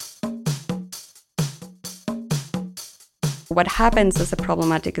What happens as a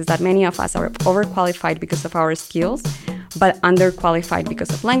problematic is that many of us are overqualified because of our skills, but underqualified because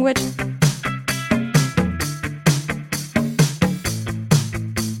of language.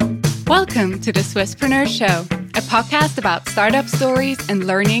 Welcome to the Swisspreneur Show, a podcast about startup stories and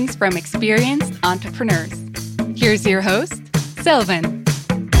learnings from experienced entrepreneurs. Here's your host, Sylvan.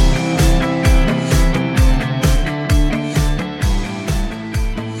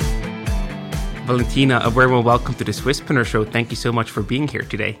 Valentina, a very warm welcome to the Swisspreneur Show. Thank you so much for being here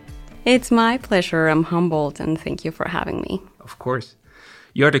today. It's my pleasure. I'm humbled, and thank you for having me. Of course.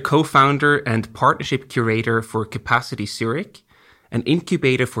 You're the co-founder and partnership curator for Capacity Zurich, an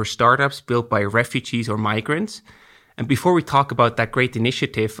incubator for startups built by refugees or migrants. And before we talk about that great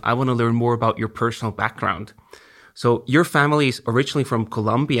initiative, I want to learn more about your personal background. So your family is originally from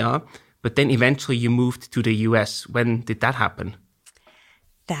Colombia, but then eventually you moved to the US. When did that happen?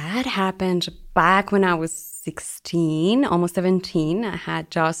 That happened back when I was 16, almost 17. I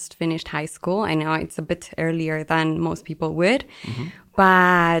had just finished high school. I know it's a bit earlier than most people would,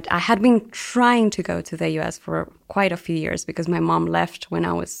 but I had been trying to go to the US for quite a few years because my mom left when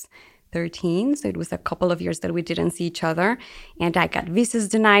I was 13. So it was a couple of years that we didn't see each other. And I got visas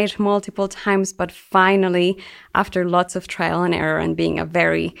denied multiple times. But finally, after lots of trial and error and being a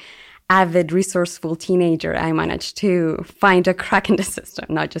very avid, resourceful teenager, I managed to find a crack in the system.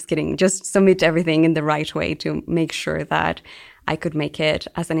 Not just kidding, just submit everything in the right way to make sure that I could make it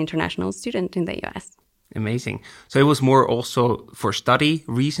as an international student in the US. Amazing. So it was more also for study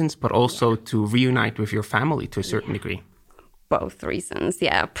reasons, but also to reunite with your family to a certain degree. Both reasons,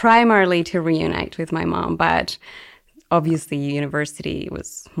 yeah. Primarily to reunite with my mom, but obviously university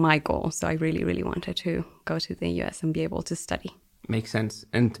was my goal. So I really, really wanted to go to the US and be able to study. Makes sense.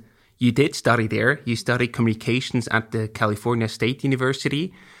 And you did study there. You studied communications at the California State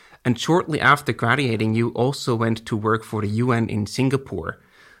University. And shortly after graduating, you also went to work for the UN in Singapore.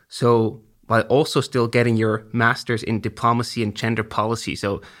 So while also still getting your master's in diplomacy and gender policy.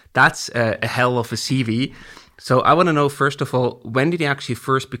 So that's a hell of a CV. So I want to know, first of all, when did you actually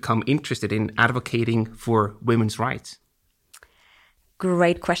first become interested in advocating for women's rights?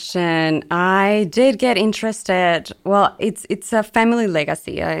 Great question. I did get interested. Well, it's a family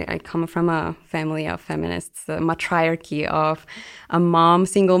legacy. I come from a family of feminists, a matriarchy of a mom,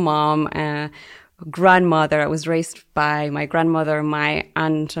 single mom, a grandmother. I was raised by my grandmother, my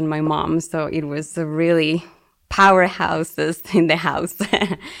aunt, and my mom. So it was a really powerhouses in the house.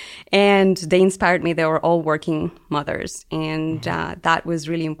 And they inspired me. They were all working mothers. And that was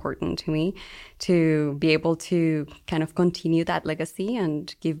really important to me to be able to kind of continue that legacy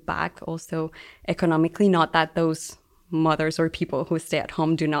and give back also economically. Not that those mothers or people who stay at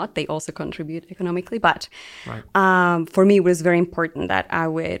home do not. They also contribute economically. But for me, it was very important that I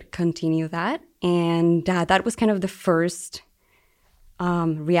would continue that. And that was kind of the first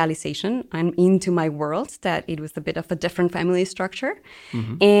realization. I'm into my world, that it was a bit of a different family structure.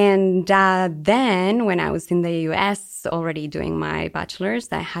 And then when I was in the US already doing my bachelor's,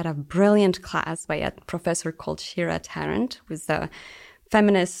 I had a brilliant class by a professor called Shira Tarrant, who was a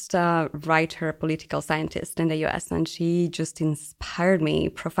feminist writer, political scientist in the US. And she just inspired me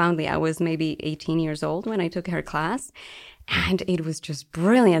profoundly. I was maybe 18 years old when I took her class. And it was just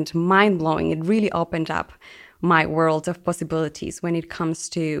brilliant, mind-blowing. It really opened up my world of possibilities when it comes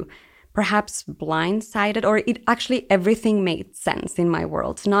to perhaps blindsided, or it actually everything made sense in my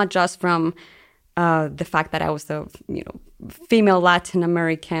world, not just from the fact that I was a female Latin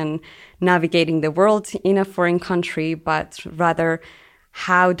American navigating the world in a foreign country, but rather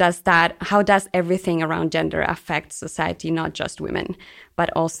how does everything around gender affect society, not just women,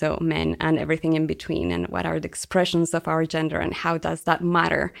 but also men and everything in between, and what are the expressions of our gender and how does that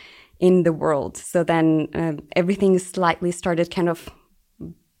matter in the world. So then everything slightly started kind of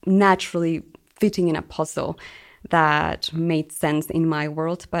naturally fitting in a puzzle that made sense in my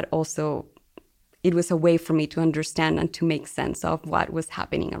world, but also it was a way for me to understand and to make sense of what was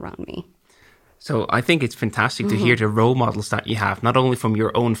happening around me. So I think it's fantastic to hear the role models that you have, not only from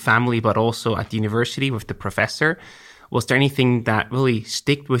your own family, but also at the university with the professor. Was there anything that really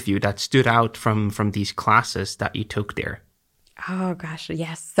stuck with you, that stood out from these classes that you took there? Oh, gosh,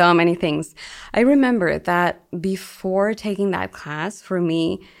 yes, so many things. I remember that before taking that class, for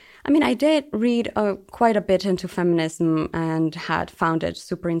me, I did read quite a bit into feminism and had found it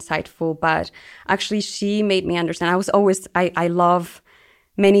super insightful, but actually she made me understand. I love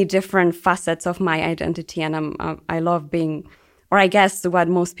many different facets of my identity, and I love being, or I guess what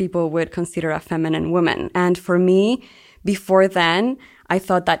most people would consider a feminine woman. And for me, before then, I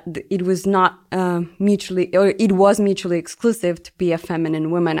thought that it was not it was mutually exclusive to be a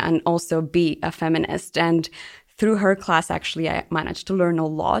feminine woman and also be a feminist. And through her class, actually, I managed to learn a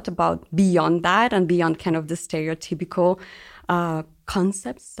lot about beyond that and beyond kind of the stereotypical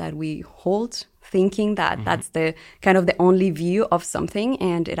concepts that we hold, thinking that that's the kind of the only view of something.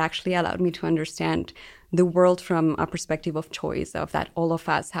 And it actually allowed me to understand the world from a perspective of choice, of that all of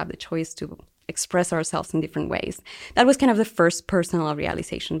us have the choice to express ourselves in different ways. That was kind of the first personal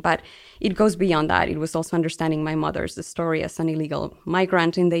realization, but it goes beyond that. It was also understanding my mother's story as an illegal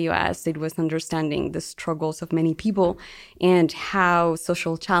migrant in the US. It was understanding the struggles of many people and how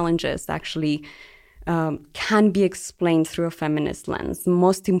social challenges actually can be explained through a feminist lens,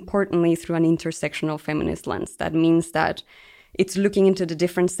 most importantly through an intersectional feminist lens. That means that it's looking into the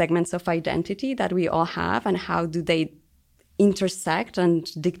different segments of identity that we all have and how do they intersect and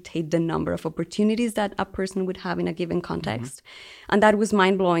dictate the number of opportunities that a person would have in a given context. And that was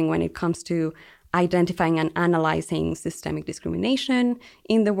mind-blowing when it comes to identifying and analyzing systemic discrimination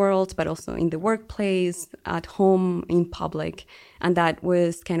in the world, but also in the workplace, at home, in public. And that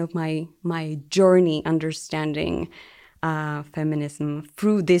was kind of my journey understanding feminism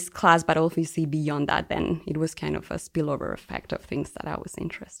through this class, but obviously beyond that, then it was kind of a spillover effect of things that I was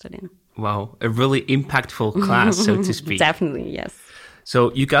interested in. Wow, a really impactful class, so to speak. Definitely, yes.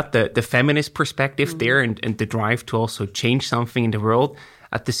 So you got the feminist perspective there and the drive to also change something in the world.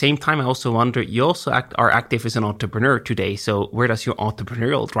 At the same time, I also wonder, you also are active as an entrepreneur today. So where does your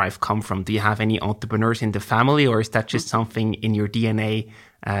entrepreneurial drive come from? Do you have any entrepreneurs in the family, or is that just something in your DNA?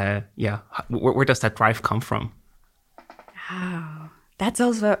 Where does that drive come from? Oh, that's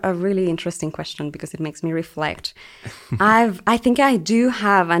also a really interesting question because it makes me reflect. I think I do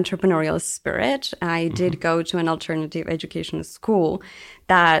have entrepreneurial spirit. I did go to an alternative education school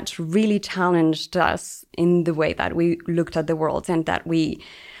that really challenged us in the way that we looked at the world, and that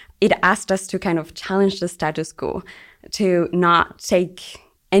it asked us to kind of challenge the status quo, to not take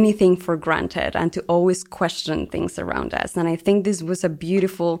anything for granted and to always question things around us. And I think this was a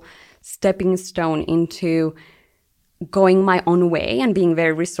beautiful stepping stone into going my own way and being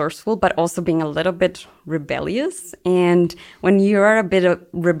very resourceful, but also being a little bit rebellious. And when you're a bit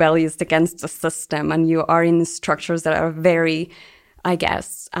rebellious against the system and you are in structures that are very, I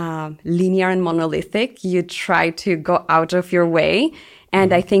guess, linear and monolithic, you try to go out of your way.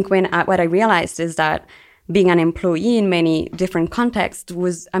 And I think what I realized is that being an employee in many different contexts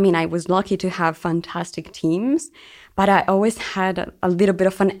I was lucky to have fantastic teams, but I always had a little bit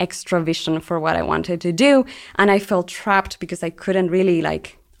of an extra vision for what I wanted to do. And I felt trapped because I couldn't really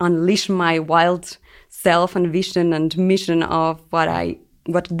unleash my wild self and vision and mission of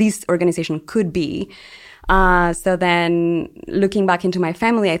what this organization could be. So then looking back into my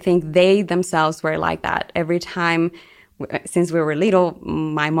family, I think they themselves were like that. Every time, since we were little,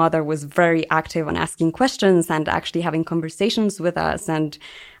 my mother was very active on asking questions and actually having conversations with us. And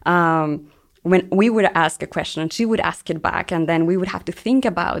when we would ask a question, she would ask it back. And then we would have to think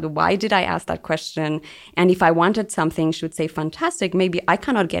about, why did I ask that question? And if I wanted something, she would say, fantastic, maybe I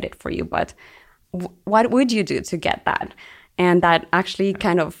cannot get it for you, but what would you do to get that? And that actually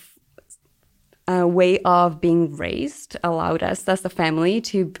kind of a way of being raised allowed us as a family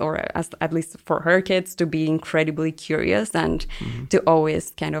to, or as at least for her kids, to be incredibly curious and to always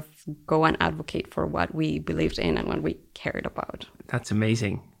kind of go and advocate for what we believed in and what we cared about. That's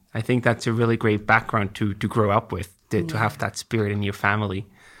amazing. I think that's a really great background to grow up with, to have that spirit in your family.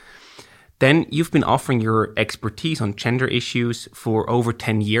 Then you've been offering your expertise on gender issues for over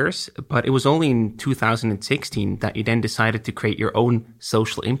 10 years, but it was only in 2016 that you then decided to create your own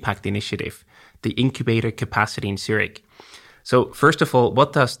social impact initiative, the Incubator Capacity in Zurich. So first of all,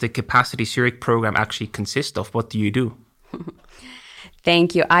 what does the Capacity Zurich program actually consist of? What do you do?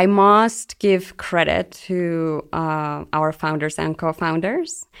 Thank you. I must give credit to our founders and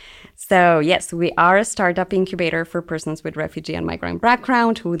co-founders. So yes, we are a startup incubator for persons with refugee and migrant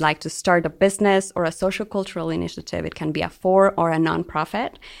background who would like to start a business or a social cultural initiative. It can be a for or a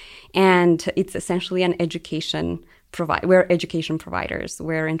nonprofit. And it's essentially an education provider. We're education providers.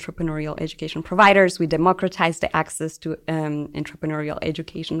 We're entrepreneurial education providers. We democratize the access to entrepreneurial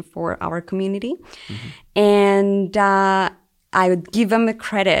education for our community. And I would give them the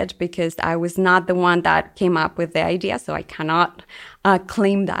credit because I was not the one that came up with the idea, so I cannot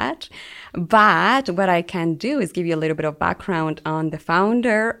claim that. But what I can do is give you a little bit of background on the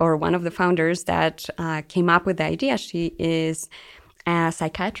founder, or one of the founders that came up with the idea. She is a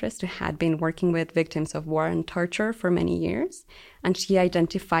psychiatrist who had been working with victims of war and torture for many years. And she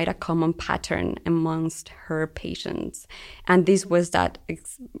identified a common pattern amongst her patients. And this was that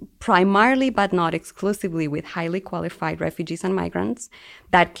primarily, but not exclusively, with highly qualified refugees and migrants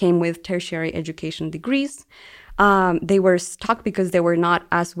that came with tertiary education degrees, They were stuck because they were not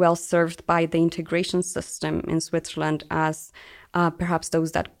as well served by the integration system in Switzerland as perhaps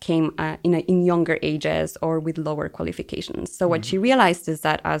those that came in younger ages or with lower qualifications. So what she realized is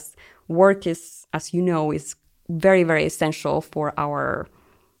that as work is, as you know, is very, very essential for our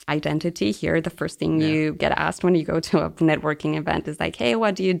identity here. The first thing you get asked when you go to a networking event is like, hey,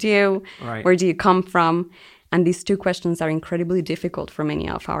 what do you do? Right. Where do you come from? And these two questions are incredibly difficult for many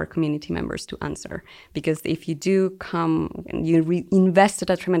of our community members to answer, because if you do come and you invested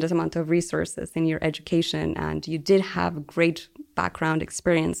a tremendous amount of resources in your education and you did have great background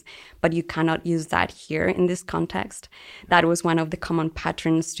experience, but you cannot use that here in this context, that was one of the common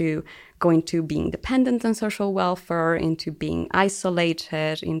patterns to go into being dependent on social welfare, into being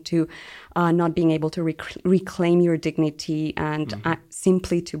isolated, into not being able to reclaim your dignity and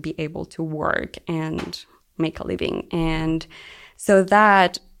simply to be able to work and make a living. And so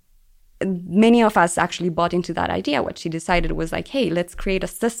that many of us actually bought into that idea. What she decided was like, hey, let's create a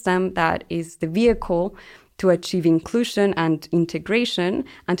system that is the vehicle to achieve inclusion and integration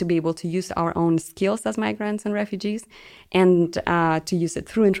and to be able to use our own skills as migrants and refugees and to use it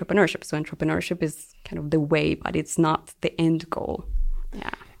through entrepreneurship. So entrepreneurship is kind of the way, but it's not the end goal. Yeah.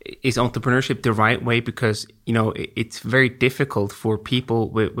 Is entrepreneurship the right way? Because, you know, it's very difficult for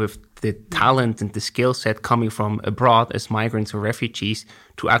people with the talent and the skill set coming from abroad as migrants or refugees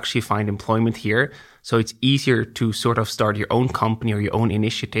to actually find employment here. So it's easier to sort of start your own company or your own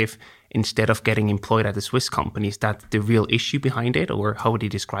initiative instead of getting employed at a Swiss company. Is that the real issue behind it, or how would you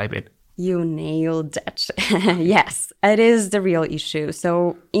describe it? You nailed it. Yes, it is the real issue.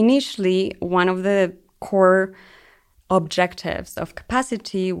 So initially, one of the core objectives of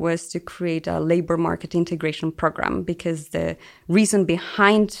Capacity was to create a labor market integration program, because the reason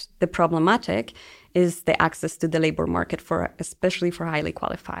behind the problematic is the access to the labor market, especially for highly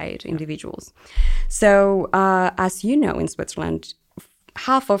qualified individuals. So as you know, in Switzerland,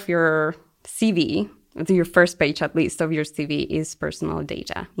 half of your CV, your first page at least of your CV, is personal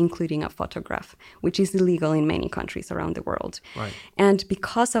data, including a photograph, which is illegal in many countries around the world. Right. And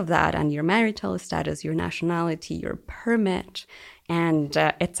because of that, and your marital status, your nationality, your permit, and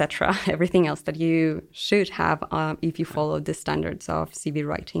etc., everything else that you should have if you follow the standards of CV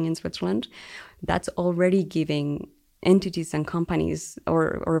writing in Switzerland, that's already giving entities and companies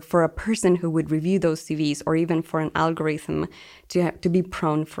or for a person who would review those CVs, or even for an algorithm to be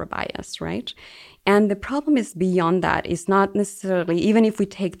prone for bias, right? And the problem is beyond that. Is not necessarily, even if we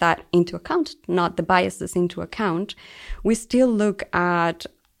take that into account, not the biases into account, we still look at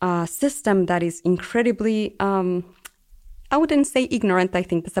a system that is incredibly, I wouldn't say ignorant, I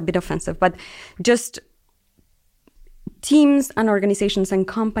think that's a bit offensive, but just teams and organizations and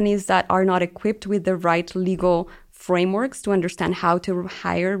companies that are not equipped with the right legal frameworks to understand how to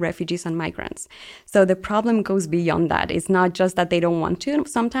hire refugees and migrants. So the problem goes beyond that. It's not just that they don't want to.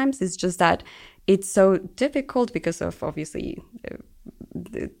 Sometimes it's just that it's so difficult because of, obviously,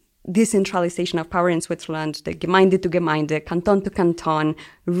 the decentralization of power in Switzerland, the Gemeinde to Gemeinde, Canton to Canton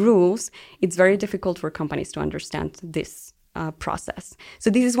rules. It's very difficult for companies to understand this process. So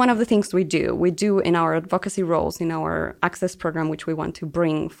this is one of the things we do. We do in our advocacy roles, in our access program, which we want to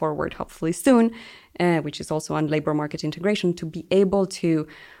bring forward hopefully soon, which is also on labor market integration, to be able to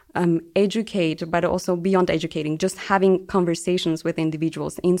educate, but also beyond educating, just having conversations with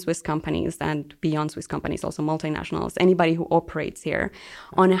individuals in Swiss companies and beyond Swiss companies, also multinationals, anybody who operates here,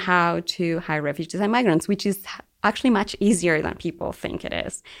 on how to hire refugees and migrants, which is actually much easier than people think it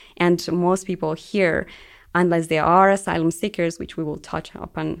is. And most people here, unless they are asylum seekers, which we will touch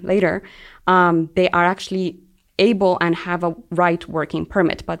upon later, they are actually able and have a right working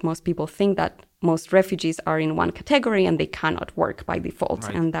permit. But most people think that most refugees are in one category and they cannot work by default.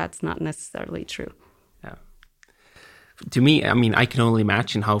 Right. And that's not necessarily true. Yeah. To me, I mean, I can only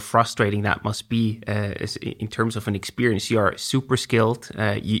imagine how frustrating that must be in terms of an experience. You are super skilled.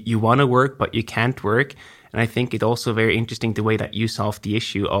 You want to work, but you can't work. And I think it's also very interesting the way that you solve the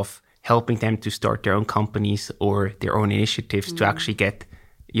issue of helping them to start their own companies or their own initiatives to actually get,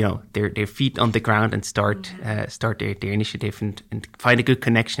 you know, their feet on the ground and start their initiative and find a good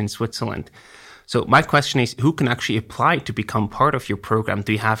connection in Switzerland. So my question is, who can actually apply to become part of your program?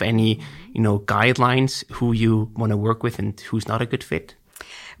 Do you have any, guidelines who you want to work with and who's not a good fit?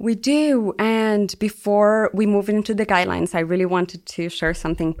 We do. And before we move into the guidelines, I really wanted to share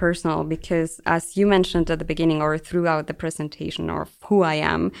something personal because, as you mentioned at the beginning or throughout the presentation of who I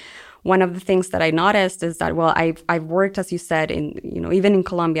am, one of the things that I noticed is that, well, I've worked, as you said, in, even in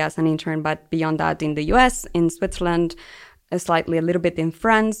Colombia as an intern, but beyond that in the US, in Switzerland, a little bit in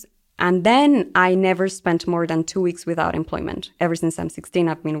France. And then I never spent more than 2 weeks without employment. Ever since I'm 16,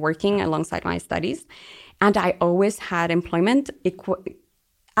 I've been working alongside my studies. And I always had employment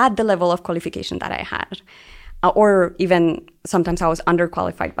at the level of qualification that I had. Or even sometimes I was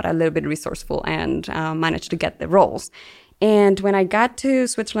underqualified, but a little bit resourceful and managed to get the roles. And when I got to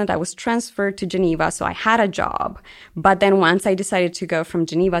Switzerland, I was transferred to Geneva, so I had a job. But then once I decided to go from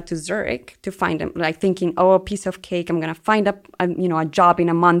Geneva to Zurich to find, like thinking, oh, a piece of cake, I'm going to find a job in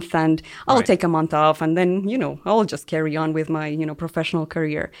a month and I'll take a month off and then, I'll just carry on with my, professional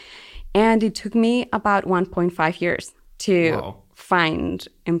career. And it took me about 1.5 years to find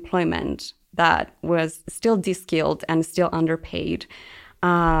employment that was still de-skilled and still underpaid.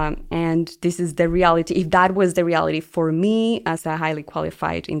 And this is the reality. If that was the reality for me as a highly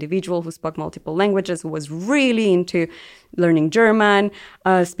qualified individual who spoke multiple languages, who was really into learning German,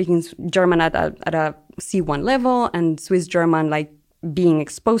 speaking German at a C1 level, and Swiss German, like being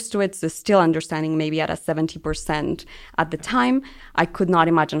exposed to it, so still understanding maybe at a 70% at the time, I could not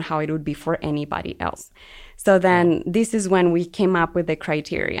imagine how it would be for anybody else. So then this is when we came up with the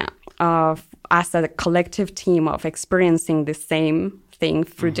criteria of, as a collective team, of experiencing the same thing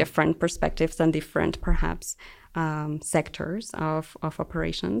through different perspectives and different, perhaps, sectors of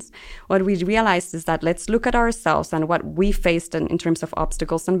operations. What we realized is that let's look at ourselves and what we faced in terms of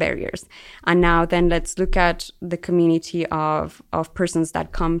obstacles and barriers. And now then let's look at the community of persons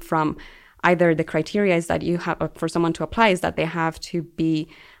that come from either the criteria is that you have, for someone to apply, is that they have to be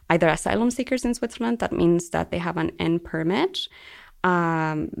either asylum seekers in Switzerland. That means that they have an N permit.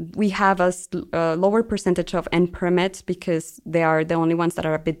 We have a lower percentage of N permits because they are the only ones that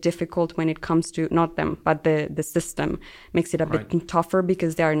are a bit difficult when it comes to, not them, but the system makes it a bit tougher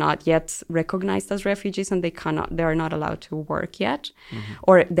because they are not yet recognized as refugees and they are not allowed to work yet,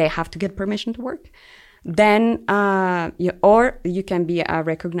 or they have to get permission to work. Then, or you can be a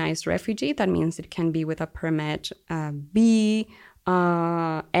recognized refugee. That means it can be with a permit B,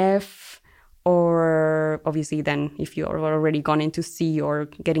 F, or obviously then if you're already gone into C or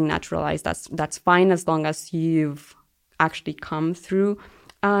getting naturalized, that's fine as long as you've actually come through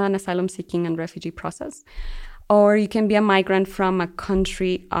an asylum seeking and refugee process. Or you can be a migrant from a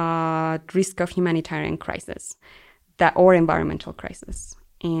country at risk of humanitarian crisis or environmental crisis.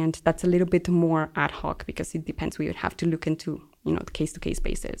 And that's a little bit more ad hoc because it depends. We would have to look into, the case-to-case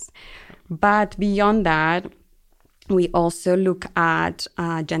basis. But beyond that, we also look at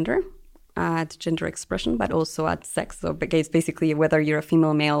gender expression, but also at sex. So basically whether you're a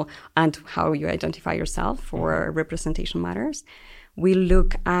female, male, and how you identify yourself, or representation matters. We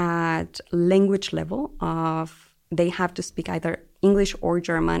look at language level of, they have to speak either English or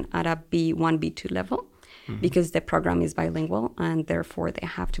German at a B1, B2 level, because the program is bilingual, and therefore they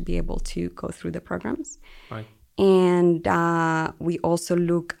have to be able to go through the programs. Right. And we also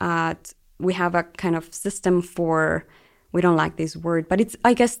look at, we have a kind of system for, we don't like this word, but it's,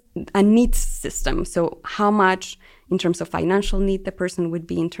 I guess, a needs system. So how much in terms of financial need the person would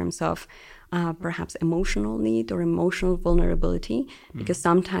be in terms of perhaps emotional need or emotional vulnerability, because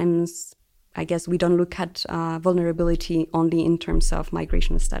sometimes I guess we don't look at vulnerability only in terms of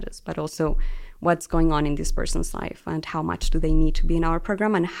migration status, but also what's going on in this person's life and how much do they need to be in our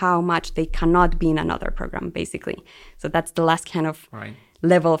program and how much they cannot be in another program, basically. So that's the last kind of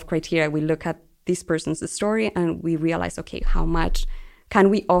level of criteria. We look at this person's story and we realize, okay, how much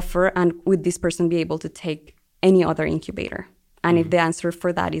can we offer, and would this person be able to take any other incubator? And if the answer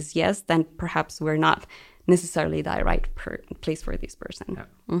for that is yes, then perhaps we're not necessarily the right place for this person.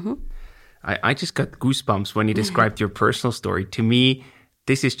 Yeah. I just got goosebumps when you described your personal story. To me,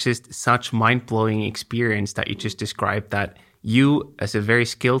 this is just such mind-blowing experience that you just described, that you, as a very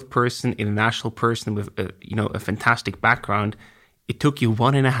skilled person, international person with a fantastic background, it took you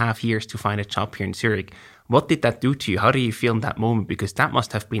 1.5 years to find a job here in Zurich. What did that do to you? How do you feel in that moment? Because that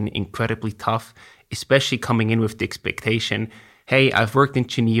must have been incredibly tough, especially coming in with the expectation, hey, I've worked in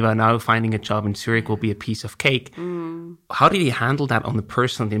Geneva, now finding a job in Zurich will be a piece of cake. How did you handle that on the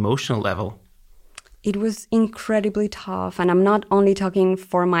personal and emotional level? It was incredibly tough. And I'm not only talking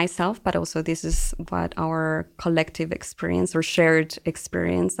for myself, but also this is what our collective experience or shared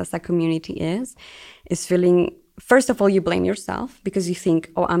experience as a community is feeling. First of all, you blame yourself because you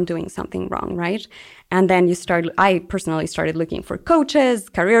think, oh, I'm doing something wrong, right? And then I personally started looking for coaches,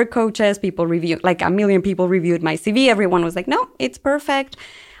 career coaches, people reviewed, like 1 million people reviewed my CV. Everyone was like, no, it's perfect.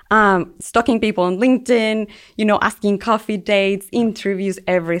 Stalking people on LinkedIn, asking coffee dates, interviews,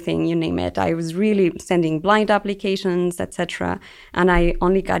 everything, you name it. I was really sending blind applications, etc. And I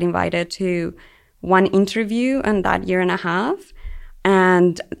only got invited to one interview in that 1.5 years.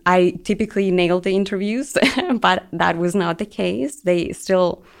 And I typically nailed the interviews, but that was not the case. They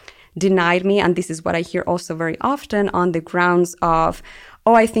still denied me. And this is what I hear also very often on the grounds of,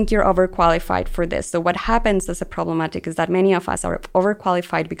 oh, I think you're overqualified for this. So what happens as a problematic is that many of us are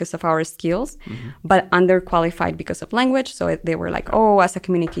overqualified because of our skills, but underqualified because of language. So they were like, oh, as a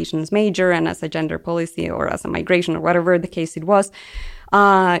communications major and as a gender policy or as a migration or whatever the case it was,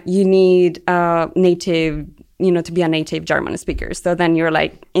 you need native, to be a native German speaker. So then you're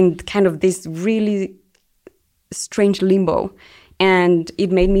like in kind of this really strange limbo. And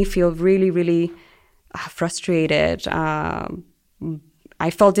it made me feel really, really frustrated. I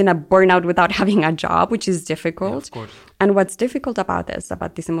felt in a burnout without having a job, which is difficult. Yeah, of course. And what's difficult about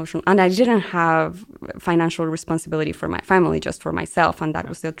this emotion, and I didn't have financial responsibility for my family, just for myself, and that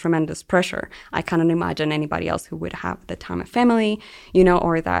was a tremendous pressure. I cannot imagine anybody else who would have the time of family,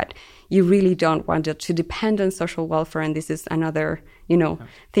 or that you really don't want to depend on social welfare. And this is another,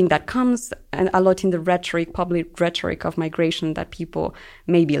 thing that comes a lot in the public rhetoric of migration, that people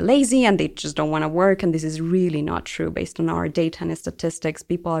may be lazy and they just don't want to work. And this is really not true based on our data and statistics.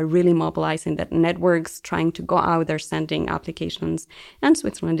 People are really mobilizing the networks, trying to go out there, sending applications. And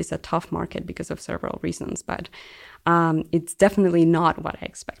Switzerland is a tough market because of several reasons, but it's definitely not what I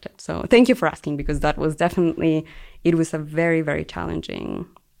expected. So thank you for asking, because it was a very, very challenging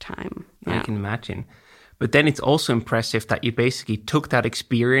time. I can imagine. But then it's also impressive that you basically took that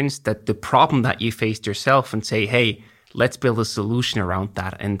experience, that the problem that you faced yourself, and say, hey, let's build a solution around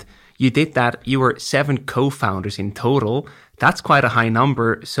that. And you did that. You were 7 co-founders in total. That's quite a high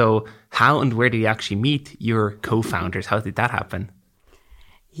number. So how and where did you actually meet your co-founders? How did that happen?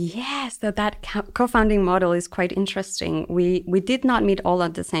 Yes, so that co-founding model is quite interesting. We did not meet all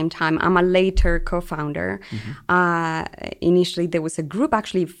at the same time. I'm a later co-founder. Initially, there was a group,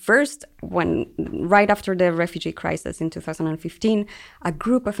 actually, right after the refugee crisis in 2015, a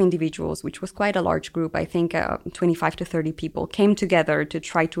group of individuals, which was quite a large group, I think 25 to 30 people, came together to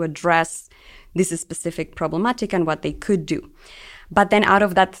try to address this specific problematic and what they could do. But then out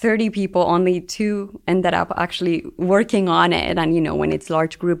of that 30 people, only 2 ended up actually working on it. And, when it's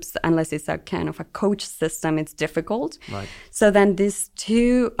large groups, unless it's a kind of a coach system, it's difficult. Right. So then these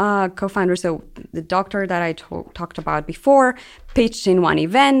 2 co-founders, so the doctor that I talked about before, pitched in one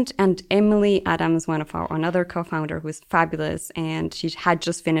event, and Emily Adams, another co-founder who is fabulous, and she had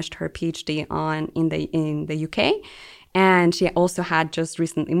just finished her PhD in the UK. And she also had just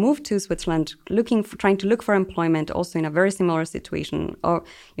recently moved to Switzerland, trying to look for employment, also in a very similar situation, or,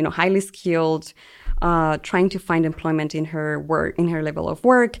 highly skilled, trying to find employment in her level of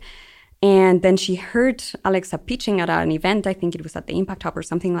work. And then she heard Alexa pitching at an event, I think it was at the Impact Hub or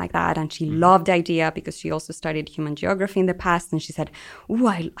something like that. And she loved the idea because she also studied human geography in the past. And she said, ooh,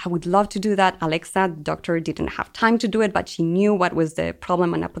 I would love to do that. Alexa, the doctor, didn't have time to do it, but she knew what was the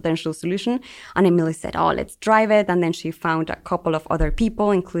problem and a potential solution. And Emily said, oh, let's drive it. And then she found a couple of other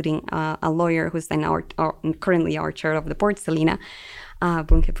people, including a lawyer who's then currently our chair of the board, Selina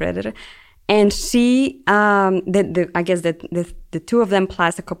Bunke-Breder. And she, I guess the 2 of them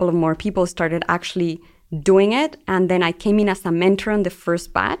plus a couple of more people started actually doing it. And then I came in as a mentor on the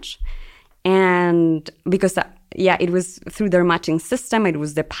first batch. And because, it was through their matching system, it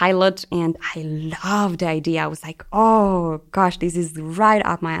was the pilot. And I loved the idea. I was like, oh, gosh, this is right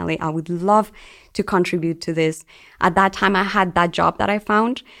up my alley. I would love to contribute to this. At that time, I had that job that I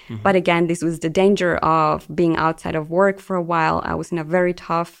found. But again, this was the danger of being outside of work for a while. I was in a very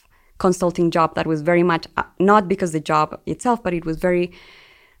tough consulting job that was very much, not because the job itself, but it was very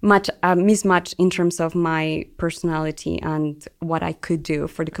much a mismatch in terms of my personality and what I could do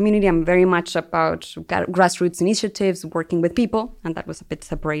for the community. I'm very much about grassroots initiatives, working with people, and that was a bit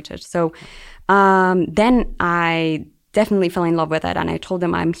separated. So then I definitely fell in love with it, and I told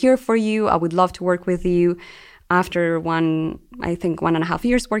them, I'm here for you. I would love to work with you. After 1.5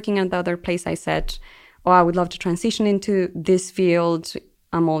 years working at the other place, I said, oh, I would love to transition into this field.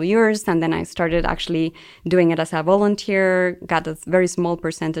 I'm all yours. And then I started actually doing it as a volunteer, got a very small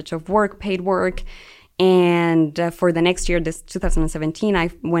percentage of paid work. And for the next year, this 2017, I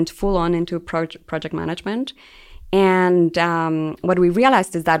went full on into project management. And what we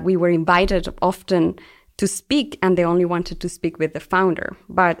realized is that we were invited often to speak, and they only wanted to speak with the founder.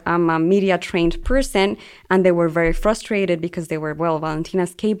 But I'm a media-trained person, and they were very frustrated because they were, well,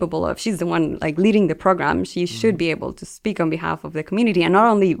 Valentina's capable of, she's the one leading the program. She should be able to speak on behalf of the community, and not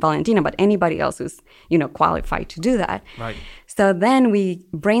only Valentina, but anybody else who's, qualified to do that. Right. So then we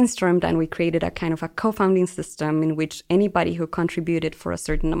brainstormed and we created a kind of a co-founding system in which anybody who contributed for a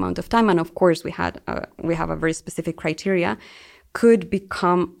certain amount of time, and of course we have a very specific criteria, could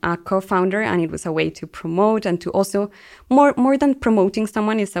become a co-founder. And it was a way to promote and to also, more than promoting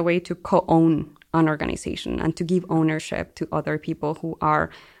someone, is a way to co-own an organization and to give ownership to other people who are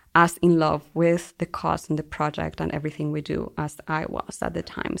as in love with the cause and the project and everything we do as I was at the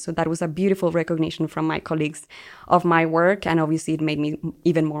time. So that was a beautiful recognition from my colleagues of my work. And obviously it made me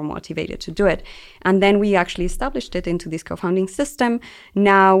even more motivated to do it. And then we actually established it into this co-founding system.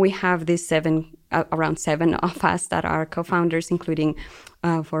 Now we have this around 7 of us that are co-founders, including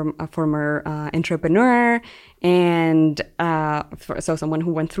a former entrepreneur and so someone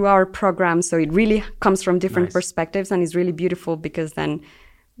who went through our program. So it really comes from different perspectives, and it's really beautiful because then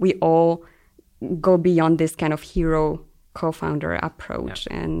we all go beyond this kind of hero co-founder approach.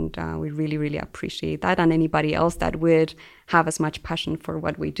 Yeah. And we really, really appreciate that. And anybody else that would have as much passion for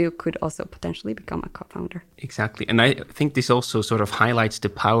what we do could also potentially become a co-founder. Exactly. And I think this also sort of highlights the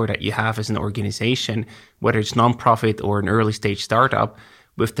power that you have as an organization, whether it's nonprofit or an early stage startup.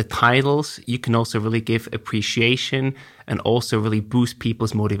 With the titles, you can also really give appreciation and also really boost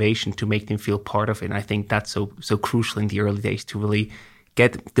people's motivation to make them feel part of it. And I think that's so crucial in the early days to really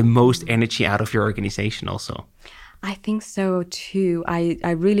get the most energy out of your organization also. I think so too.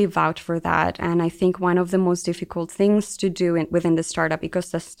 I really vouch for that. And I think one of the most difficult things to do within the startup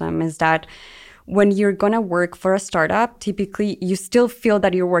ecosystem is that when you're going to work for a startup, typically you still feel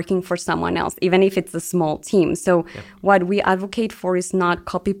that you're working for someone else, even if it's a small team. So what we advocate for is not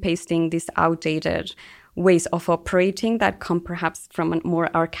copy-pasting these outdated ways of operating that come perhaps from a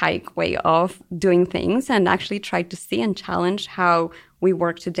more archaic way of doing things, and actually try to see and challenge how we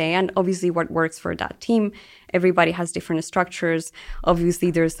work today and obviously what works for that team. Everybody has different structures.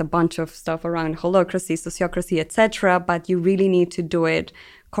 Obviously, there's a bunch of stuff around holacracy, sociocracy, etc., but you really need to do it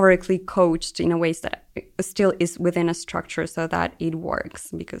correctly, coached in a way that still is within a structure so that it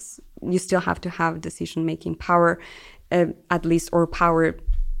works, because you still have to have decision-making power, at least, or power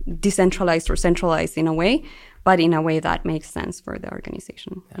decentralized or centralized in a way, but in a way that makes sense for the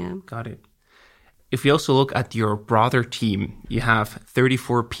organization. Yeah. Got it. If you also look at your broader team, you have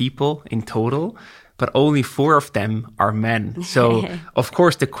 34 people in total, but only 4 of them are men. So, of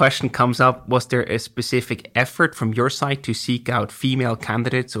course, the question comes up, was there a specific effort from your side to seek out female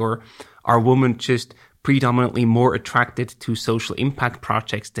candidates, or are women just predominantly more attracted to social impact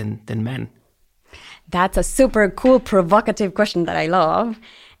projects than men? That's a super cool, provocative question that I love.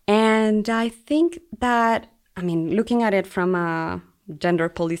 And I think that, looking at it from a gender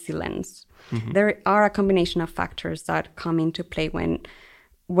policy lens, there are a combination of factors that come into play when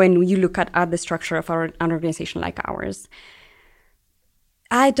you look at the structure of an organization like ours.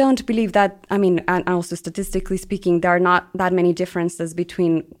 I don't believe that, and also statistically speaking, there are not that many differences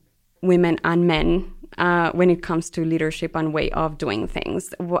between women and men when it comes to leadership and way of doing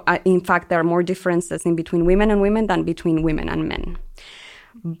things. In fact, there are more differences in between women and women than between women and men.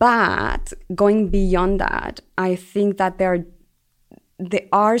 But going beyond that, I think that there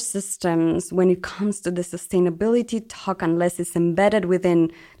are systems when it comes to the sustainability talk, unless it's embedded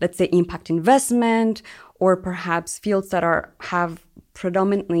within, let's say, impact investment, or perhaps fields that have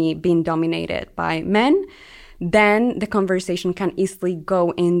predominantly been dominated by men, then the conversation can easily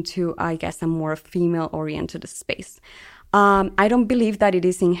go into, I guess, a more female-oriented space. I don't believe that it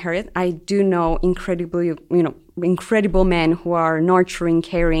is inherent. I do know incredible men who are nurturing,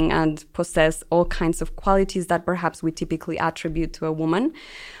 caring, and possess all kinds of qualities that perhaps we typically attribute to a woman.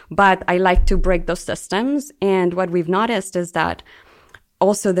 But I like to break those systems. And what we've noticed is that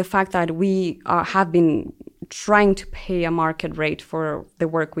also the fact that we have been trying to pay a market rate for the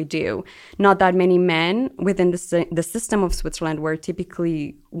work we do. Not that many men within the system of Switzerland, where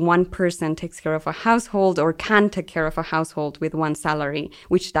typically one person takes care of a household or can take care of a household with one salary,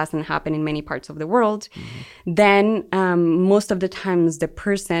 which doesn't happen in many parts of the world. Then most of the times the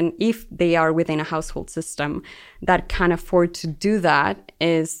person, if they are within a household system that can afford to do that,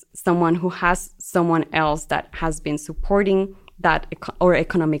 is someone who has someone else that has been supporting that or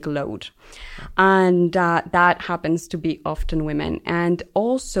economic load. And that happens to be often women. And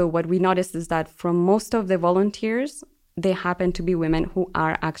also what we noticed is that from most of the volunteers, they happen to be women who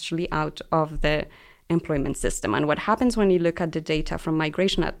are actually out of the employment system. And what happens when you look at the data from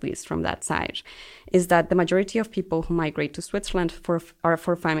migration, at least from that side, is that the majority of people who migrate to Switzerland are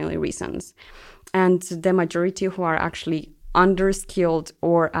for family reasons. And the majority who are actually underskilled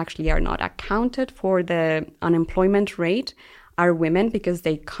or actually are not accounted for the unemployment rate are women, because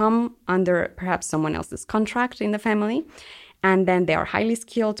they come under perhaps someone else's contract in the family, and then they are highly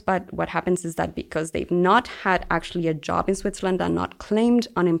skilled. But what happens is that because they've not had actually a job in Switzerland and not claimed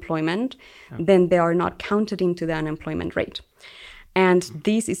unemployment, then they are not counted into the unemployment rate. And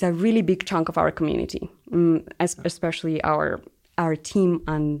this is a really big chunk of our community, especially our team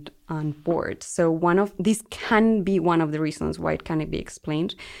and on board. So this can be one of the reasons why it can be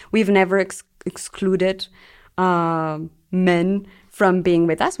explained. We've never excluded men from being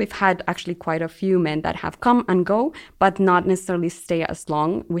with us. We've had actually quite a few men that have come and go, but not necessarily stay as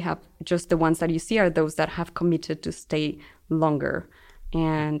long. We have just the ones that you see are those that have committed to stay longer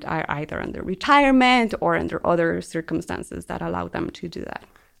and are either under retirement or under other circumstances that allow them to do that.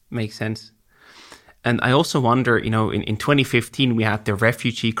 Makes sense. And I also wonder, in 2015, we had the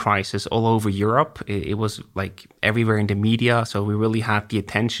refugee crisis all over Europe. It was like everywhere in the media. So we really had the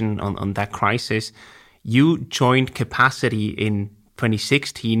attention on that crisis. You joined Capacity in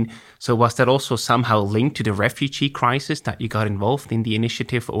 2016. So was that also somehow linked to the refugee crisis that you got involved in the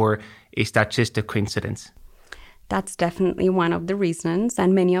initiative, or is that just a coincidence? That's definitely one of the reasons,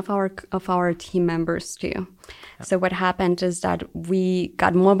 and many of our team members too. Yep. So what happened is that we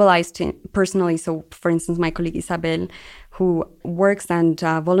got mobilized personally. So, for instance, my colleague Isabel, who works and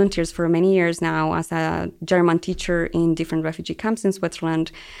volunteers for many years now as a German teacher in different refugee camps in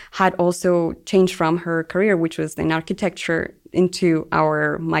Switzerland, had also changed from her career, which was in architecture, into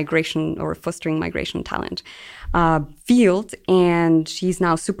our migration or fostering migration talent field. And she's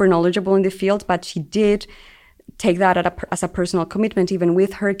now super knowledgeable in the field, but she did take that as a personal commitment, even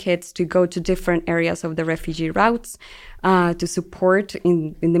with her kids, to go to different areas of the refugee routes to support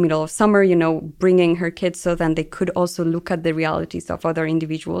in the middle of summer, bringing her kids so then they could also look at the realities of other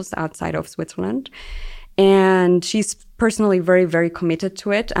individuals outside of Switzerland. And she's personally very, very committed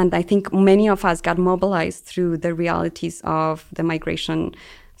to it. And I think many of us got mobilized through the realities of the migration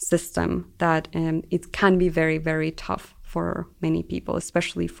system, that it can be very, very tough for many people,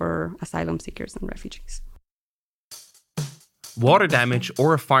 especially for asylum seekers and refugees. Water damage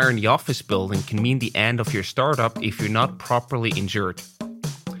or a fire in the office building can mean the end of your startup if you're not properly insured.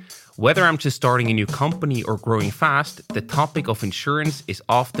 Whether I'm just starting a new company or growing fast, the topic of insurance is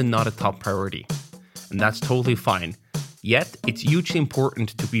often not a top priority. And that's totally fine. Yet, it's hugely important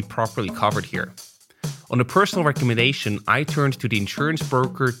to be properly covered here. On a personal recommendation, I turned to the insurance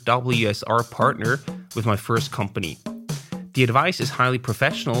broker WSR Partner with my first company. The advice is highly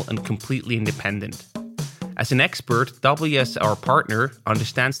professional and completely independent. As an expert, WSR Partner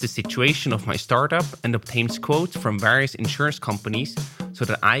understands the situation of my startup and obtains quotes from various insurance companies so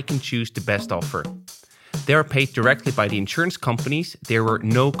that I can choose the best offer. They are paid directly by the insurance companies. There were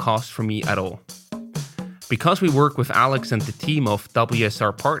no costs for me at all. Because we work with Alex and the team of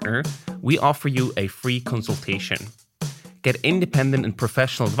WSR Partner, we offer you a free consultation. Get independent and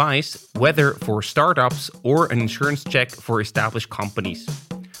professional advice, whether for startups or an insurance check for established companies.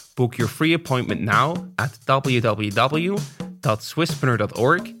 Book your free appointment now at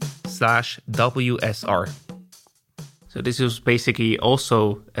www.swisspreneur.org/WSR. So this is basically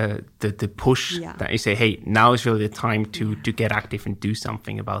also the push that you say, hey, now is really the time to get active and do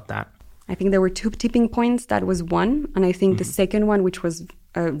something about that. I think there were two tipping points. That was one. And I think the second one, which was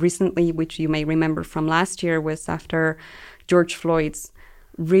recently, which you may remember from last year, was after George Floyd's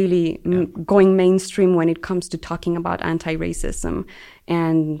really going mainstream when it comes to talking about anti-racism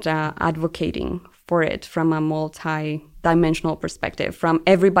and advocating for it from a multi-dimensional perspective. From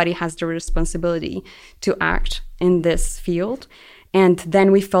everybody has the responsibility to act in this field. And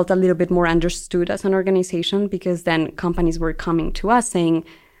then we felt a little bit more understood as an organization, because then companies were coming to us saying,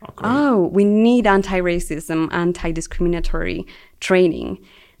 we need anti-racism, anti-discriminatory training.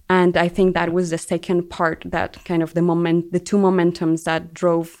 And I think that was the second part, that kind of the two momentums that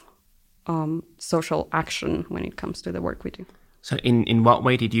drove social action when it comes to the work we do. So in what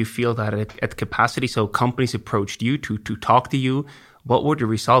way did you feel that at Capacity? So companies approached you to talk to you. What were the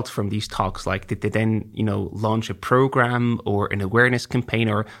results from these talks? Like, did they then, launch a program or an awareness campaign,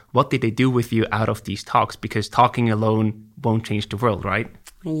 or what did they do with you out of these talks? Because talking alone won't change the world, right?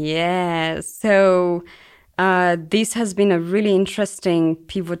 Yes. So this has been a really interesting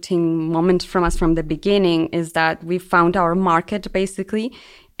pivoting moment from us from the beginning, is that we found our market basically,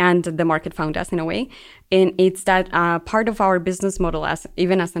 and the market found us in a way. And it's that part of our business model,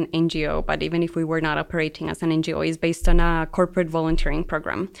 even as an NGO, but even if we were not operating as an NGO, is based on a corporate volunteering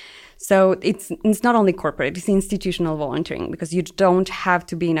program. So it's not only corporate, it's institutional volunteering, because you don't have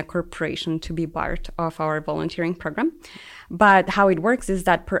to be in a corporation to be part of our volunteering program. But how it works is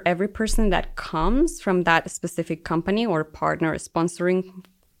that per every person that comes from that specific company or partner sponsoring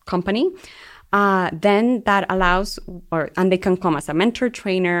company, then that allows, and they can come as a mentor,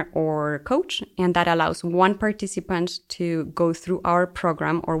 trainer, or coach, and that allows one participant to go through our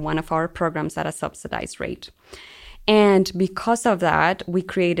program or one of our programs at a subsidized rate. And because of that, we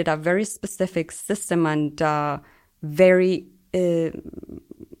created a very specific system and very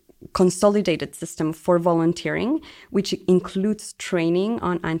consolidated system for volunteering, which includes training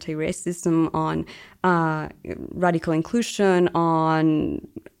on anti-racism, on radical inclusion, on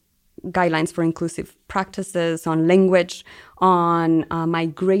guidelines for inclusive practices, on language, on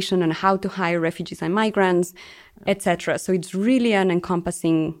migration, and how to hire refugees and migrants, etc. So it's really an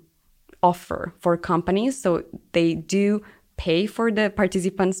encompassing offer for companies. So they do pay for the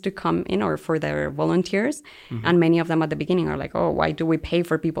participants to come in or for their volunteers. Mm-hmm. And many of them at the beginning are like, oh, why do we pay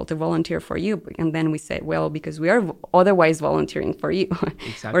for people to volunteer for you? And then we say, well, because we are otherwise volunteering for you.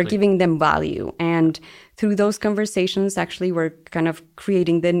 Exactly. We're giving them value. And through those conversations, actually, we're kind of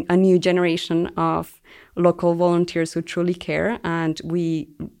creating a new generation of local volunteers who truly care. And we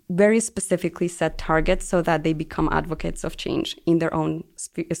very specifically set targets so that they become advocates of change in their own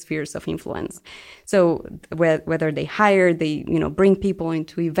spheres of influence. So whether they hire, they bring people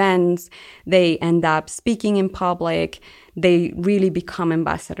into events, they end up speaking in public, they really become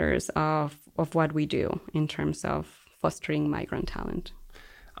ambassadors of what we do in terms of fostering migrant talent.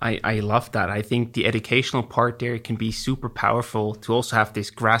 I love that. I think the educational part there can be super powerful to also have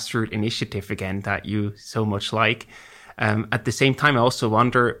this grassroots initiative again that you so much like. At the same time, I also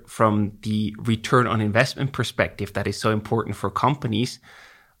wonder from the return on investment perspective that is so important for companies.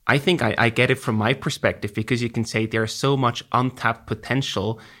 I think I get it from my perspective because you can say there's so much untapped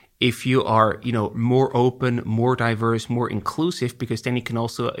potential if you are, more open, more diverse, more inclusive, because then you can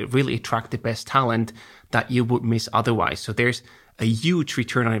also really attract the best talent that you would miss otherwise. So there's a huge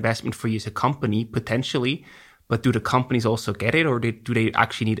return on investment for you as a company, potentially. But do the companies also get it, or do they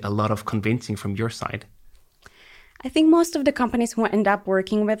actually need a lot of convincing from your side? I think most of the companies who end up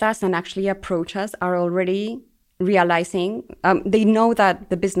working with us and actually approach us are already realizing, they know that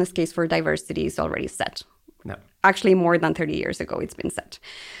the business case for diversity is already set. No. Actually, more than 30 years ago, it's been set.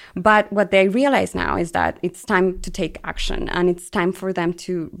 But what they realize now is that it's time to take action, and it's time for them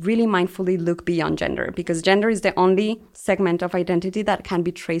to really mindfully look beyond gender, because gender is the only segment of identity that can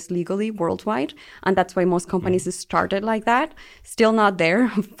be traced legally worldwide. And that's why most companies started like that. Still not there,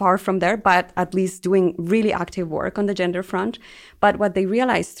 far from there, but at least doing really active work on the gender front. But what they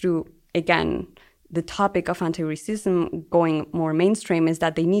realized through, again, the topic of anti-racism going more mainstream is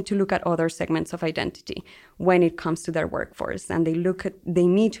that they need to look at other segments of identity when it comes to their workforce. And they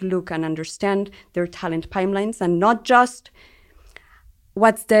need to look and understand their talent pipelines, and not just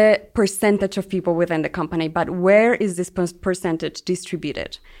what's the percentage of people within the company, but where is this percentage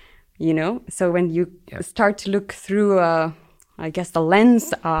distributed, So when you start to look through, the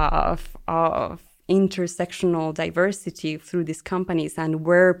lens of intersectional diversity through these companies and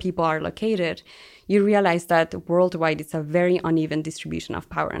where people are located, you realize that worldwide it's a very uneven distribution of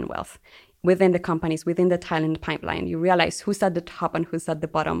power and wealth within the companies, within the talent pipeline. You realize who's at the top and who's at the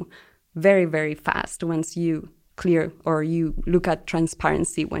bottom very, very fast once you clear or you look at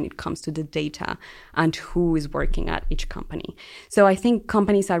transparency when it comes to the data and who is working at each company. So I think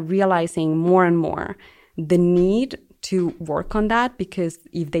companies are realizing more and more the need to work on that, because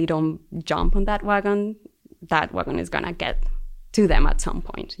if they don't jump on that wagon is going to get to them at some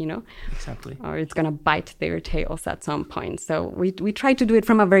point, Exactly. Or it's going to bite their tails at some point. So we try to do it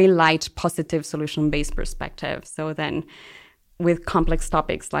from a very light, positive, solution-based perspective. So then with complex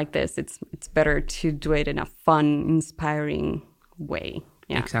topics like this, it's better to do it in a fun, inspiring way.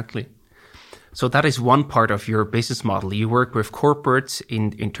 Yeah. Exactly. So that is one part of your business model. You work with corporates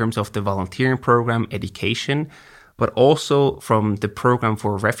in terms of the volunteering program, education, but also from the program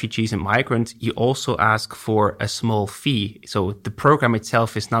for refugees and migrants, you also ask for a small fee. So the program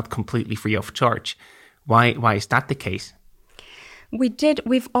itself is not completely free of charge. Why is that the case?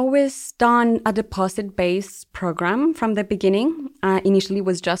 We've always done a deposit-based program from the beginning. Initially it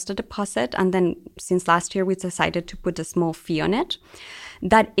was just a deposit, and then since last year we decided to put a small fee on it.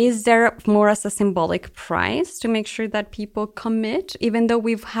 That is there more as a symbolic price to make sure that people commit, even though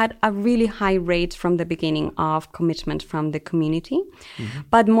we've had a really high rate from the beginning of commitment from the community,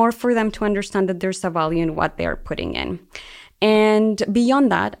 but more for them to understand that there's a value in what they're putting in. And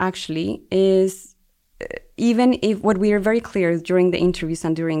beyond that, actually, is even if what we are very clear during the interviews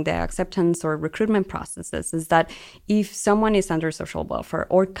and during the acceptance or recruitment processes is that if someone is under social welfare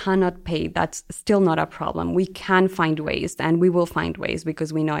or cannot pay, that's still not a problem. We can find ways, and we will find ways,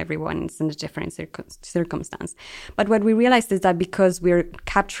 because we know everyone is in a different circumstance. But what we realized is that because we're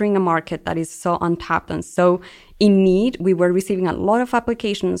capturing a market that is so untapped and so in need, we were receiving a lot of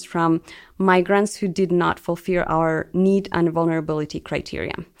applications from migrants who did not fulfill our need and vulnerability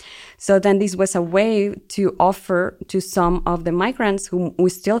criteria. So then this was a way to offer to some of the migrants who we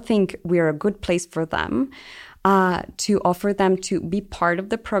still think we're a good place for them, to offer them to be part of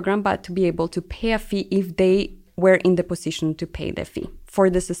the program, but to be able to pay a fee if they we're in the position to pay the fee for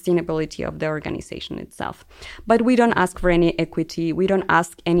the sustainability of the organization itself. But we don't ask for any equity. We don't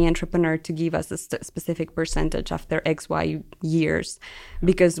ask any entrepreneur to give us a specific percentage after XY years,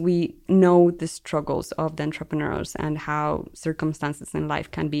 because we know the struggles of the entrepreneurs and how circumstances in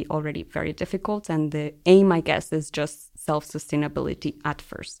life can be already very difficult. And the aim, I guess, is just self-sustainability at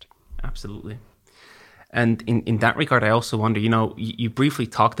first. Absolutely. And in that regard, I also wonder, you briefly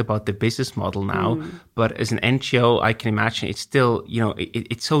talked about the business model now, but as an NGO, I can imagine it's still,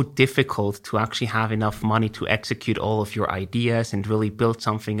 it's so difficult to actually have enough money to execute all of your ideas and really build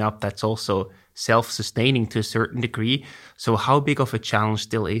something up that's also self-sustaining to a certain degree. So how big of a challenge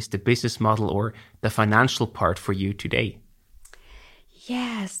still is the business model or the financial part for you today?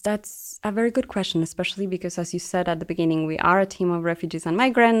 Yes, that's a very good question, especially because, as you said at the beginning, we are a team of refugees and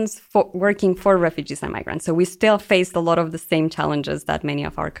migrants working for refugees and migrants. So we still face a lot of the same challenges that many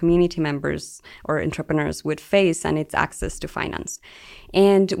of our community members or entrepreneurs would face, and it's access to finance.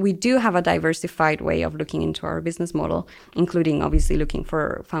 And we do have a diversified way of looking into our business model, including obviously looking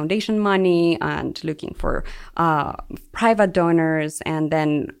for foundation money and looking for private donors, and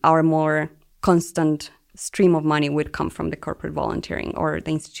then our more constant stream of money would come from the corporate volunteering or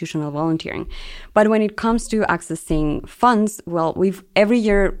the institutional volunteering. But when it comes to accessing funds, well, we've every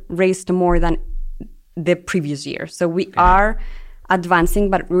year raised more than the previous year. So we are advancing,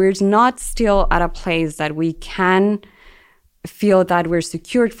 but we're not still at a place that we can feel that we're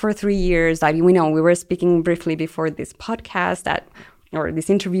secured for 3 years. That we were speaking briefly before this podcast or this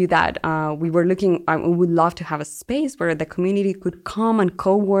interview that we were looking, we would love to have a space where the community could come and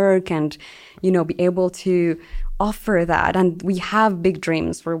co-work and, be able to offer that. And we have big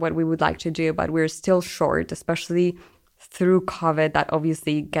dreams for what we would like to do, but we're still short, especially through COVID. That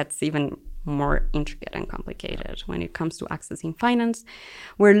obviously gets even more intricate and complicated when it comes to accessing finance.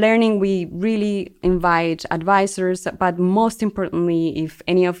 We're learning, we really invite advisors, but most importantly, if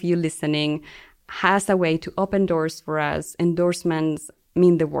any of you listening has a way to open doors for us, endorsements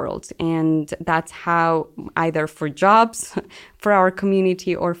mean the world. And that's how, either for jobs, for our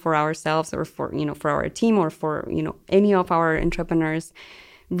community, or for ourselves, or for our team, or for, any of our entrepreneurs,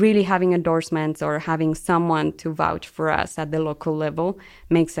 really having endorsements or having someone to vouch for us at the local level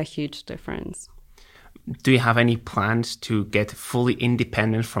makes a huge difference. Do you have any plans to get fully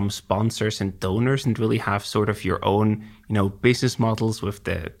independent from sponsors and donors and really have sort of your own, business models with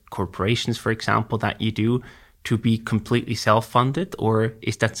the corporations, for example, that you do, to be completely self-funded? Or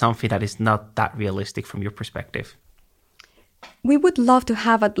is that something that is not that realistic from your perspective? We would love to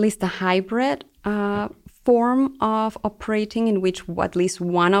have at least a hybrid form of operating in which at least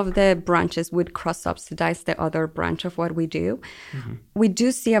one of the branches would cross-subsidize the other branch of what we do. Mm-hmm. We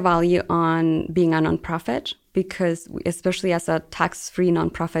do see a value on being a nonprofit because, especially as a tax-free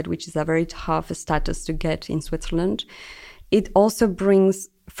nonprofit, which is a very tough status to get in Switzerland, it also brings,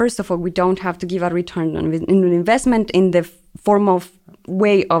 first of all, we don't have to give a return on investment in the form of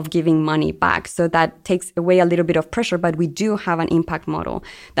way of giving money back. So that takes away a little bit of pressure, but we do have an impact model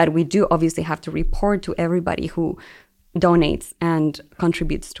that we do obviously have to report to everybody who donates and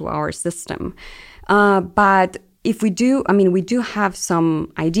contributes to our system. But if we do, we do have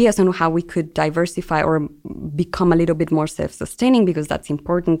some ideas on how we could diversify or become a little bit more self-sustaining, because that's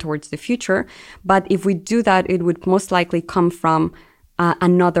important towards the future. But if we do that, it would most likely come from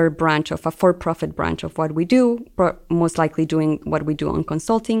another branch of a for-profit branch of what we do, most likely doing what we do on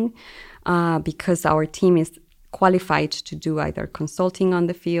consulting, because our team is qualified to do either consulting on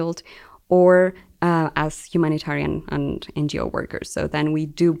the field or as humanitarian and NGO workers. So then we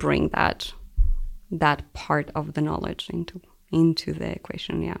do bring that part of the knowledge into the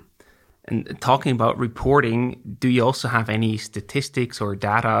equation, yeah. And talking about reporting, do you also have any statistics or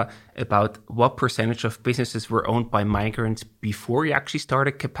data about what percentage of businesses were owned by migrants before you actually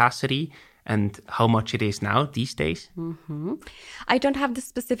started Capacity, and how much it is now these days? Mm-hmm. I don't have the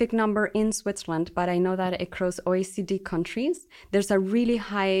specific number in Switzerland, but I know that across OECD countries, there's a really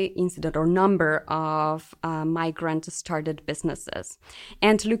high incident or number of migrant-started businesses.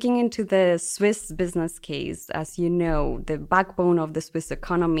 And looking into the Swiss business case, as you know, the backbone of the Swiss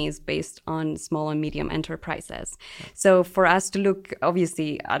economy is based on small and medium enterprises. So for us to look,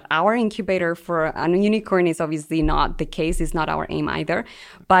 obviously, at our incubator for a unicorn is obviously not the case, is not our aim either.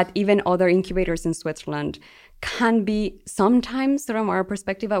 But even other incubators in Switzerland can be sometimes, from our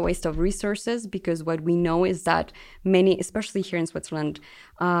perspective, a waste of resources, because what we know is that many, especially here in Switzerland,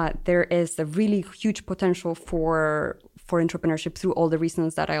 there is a really huge potential for entrepreneurship through all the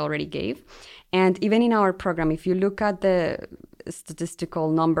reasons that I already gave. And even in our program, if you look at the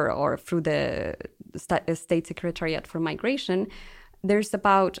statistical number or through the State Secretariat for Migration, there's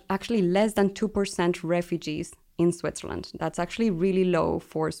about actually less than 2% refugees in Switzerland. That's actually really low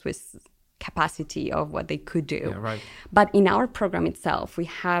for Swiss capacity of what they could do. Yeah, right. But in our program itself, we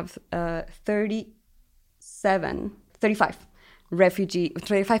have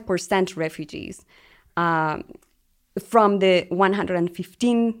 35% refugees from the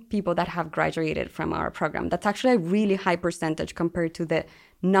 115 people that have graduated from our program. That's actually a really high percentage compared to the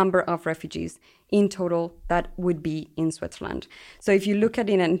number of refugees in total that would be in Switzerland. So if you look at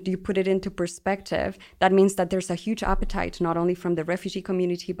it and you put it into perspective, that means that there's a huge appetite, not only from the refugee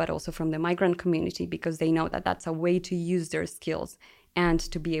community, but also from the migrant community, because they know that that's a way to use their skills and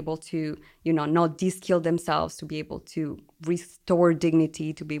to be able to, not de-skill themselves, to be able to restore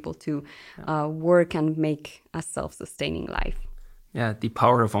dignity, to be able to work and make a self-sustaining life. Yeah, the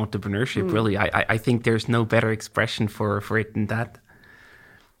power of entrepreneurship, really. I think there's no better expression for it than that.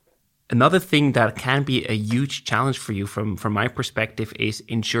 Another thing that can be a huge challenge for you from my perspective is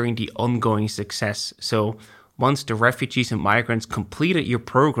ensuring the ongoing success. So once the refugees and migrants completed your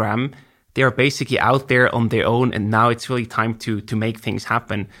program, they are basically out there on their own, and now it's really time to make things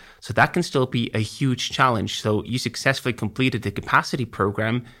happen. So that can still be a huge challenge. So you successfully completed the capacity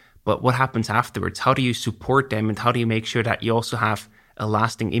program, but what happens afterwards? How do you support them, and how do you make sure that you also have a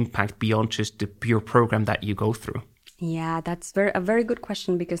lasting impact beyond just the pure program that you go through? Yeah, that's a very good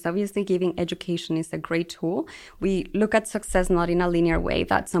question, because obviously giving education is a great tool. We look at success not in a linear way,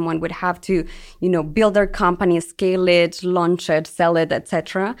 that someone would have to, build their company, scale it, launch it, sell it,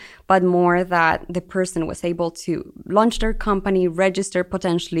 etc., but more that the person was able to launch their company, register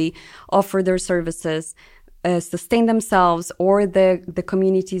potentially, offer their services, sustain themselves, or the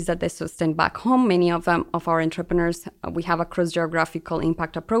communities that they sustain back home. Many of our entrepreneurs, we have a cross-geographical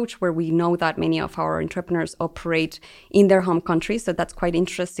impact approach where we know that many of our entrepreneurs operate in their home country. So that's quite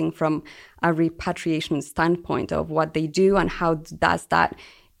interesting from a repatriation standpoint of what they do and how does that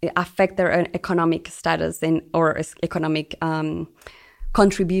affect their economic status or economic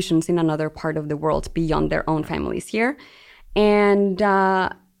contributions in another part of the world beyond their own families here. And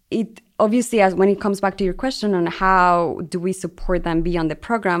it obviously, as when it comes back to your question on how do we support them beyond the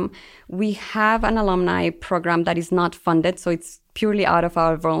program, we have an alumni program that is not funded, so it's purely out of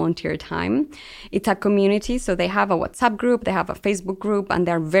our volunteer time. It's a community, so they have a WhatsApp group, they have a Facebook group, and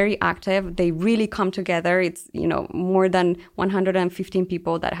they're very active. They really come together. It's, more than 115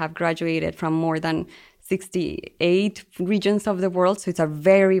 people that have graduated from more than 68 regions of the world. So it's a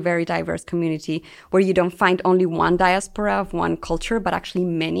very, very diverse community where you don't find only one diaspora of one culture, but actually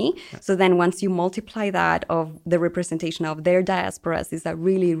many. Yeah. So then once you multiply that of the representation of their diasporas, is a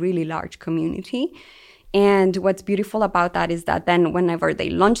really, really large community. And what's beautiful about that is that then whenever they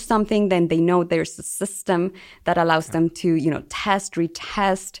launch something, then they know there's a system that allows them to, test,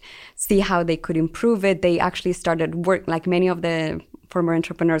 retest, see how they could improve it. They actually started work, like many of the former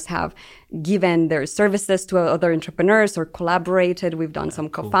entrepreneurs have given their services to other entrepreneurs or collaborated. We've done some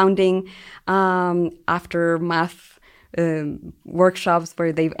co-founding aftermath workshops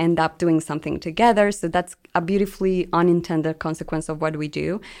where they've end up doing something together. So that's a beautifully unintended consequence of what we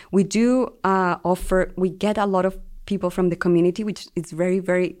do. We do we get a lot of people from the community, which is very,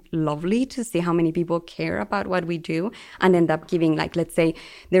 very lovely to see how many people care about what we do and end up giving, like, let's say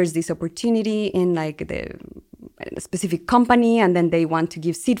there's this opportunity in like the specific company, and then they want to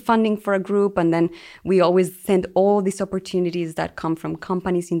give seed funding for a group, and then we always send all these opportunities that come from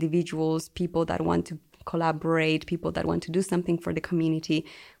companies, individuals, people that want to collaborate, people that want to do something for the community.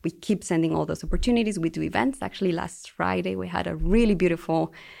 We keep sending all those opportunities. We do events. Actually, last Friday, we had a really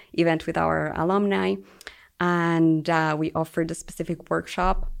beautiful event with our alumni, and we offered a specific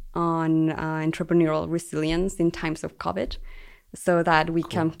workshop on entrepreneurial resilience in times of COVID, so that we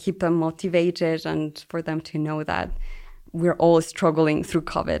can keep them motivated and for them to know that we're all struggling through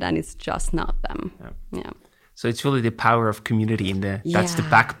COVID and it's just not them. Yeah. So it's really the power of community that's the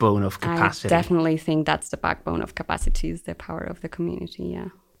backbone of capacity. I definitely think that's the backbone of capacity, is the power of the community, yeah.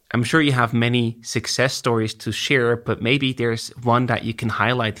 I'm sure you have many success stories to share, but maybe there's one that you can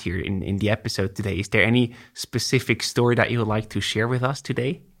highlight here in the episode today. Is there any specific story that you would like to share with us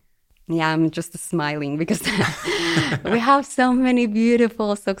today? Yeah, I'm just smiling because we have so many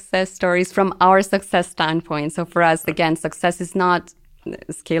beautiful success stories from our success standpoint. So for us, again, success is not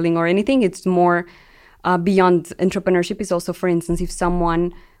scaling or anything. It's more beyond entrepreneurship. Is also, for instance, if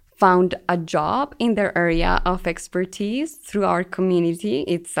someone found a job in their area of expertise through our community,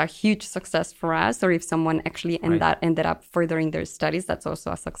 it's a huge success for us. Or if someone actually ended up furthering their studies, that's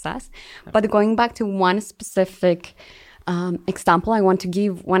also a success. But going back to one specific example, I want to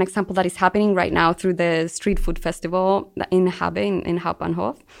give one example that is happening right now through the street food festival in Habe, in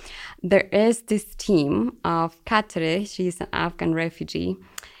Hauptbahnhof. There is this team of Katre, she's an Afghan refugee,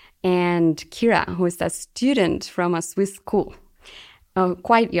 and Kira, who is a student from a Swiss school,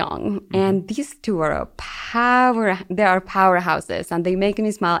 quite young. And these two are they are powerhouses, and they make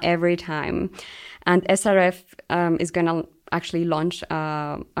me smile every time. And SRF is going to actually launch,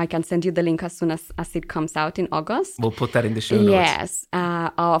 I can send you the link as soon as it comes out in August. We'll put that in the show notes. Yes,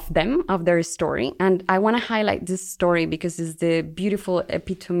 of their story. And I want to highlight this story because it's the beautiful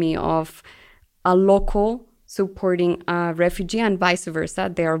epitome of a local supporting a refugee and vice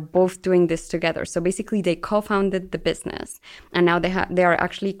versa. They are both doing this together. So basically they co-founded the business, and now they are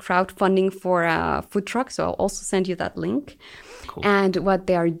actually crowdfunding for a food truck. So I'll also send you that link. Cool. And what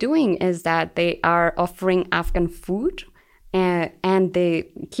they are doing is that they are offering Afghan food. And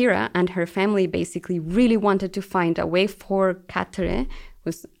Kira and her family basically really wanted to find a way for Katere,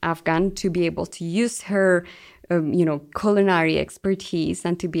 who's Afghan, to be able to use her, culinary expertise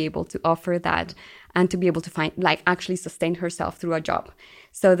and to be able to offer that and to be able to actually sustain herself through a job.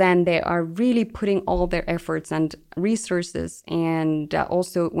 So then they are really putting all their efforts and resources, and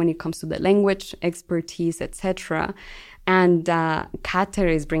also when it comes to the language expertise, etc. And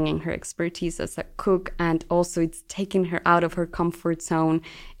Katere is bringing her expertise as a cook, and also it's taking her out of her comfort zone.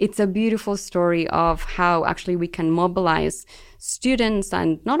 It's a beautiful story of how actually we can mobilize students,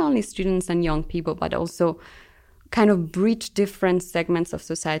 and not only students and young people, but also kind of breach different segments of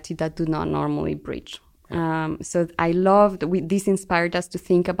society that do not normally breach. So I loved, this inspired us to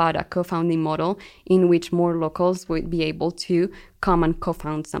think about a co-founding model in which more locals would be able to come and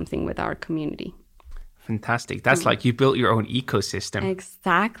co-found something with our community. Fantastic. That's like you built your own ecosystem.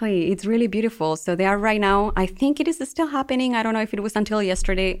 Exactly. It's really beautiful. So they are right now, I think it is still happening. I don't know if it was until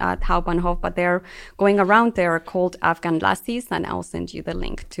yesterday at Hauptbahnhof, but they're going around. They are called Afghan Lassies, and I'll send you the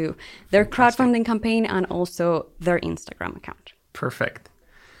link to their crowdfunding campaign and also their Instagram account. Perfect.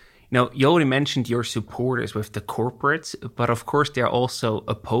 Now, you already mentioned your supporters with the corporates, but of course, there are also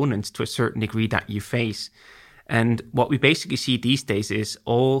opponents to a certain degree that you face. And what we basically see these days is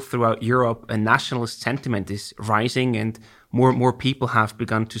all throughout Europe, a nationalist sentiment is rising, and more people have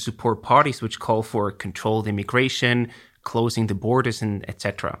begun to support parties which call for controlled immigration, closing the borders, and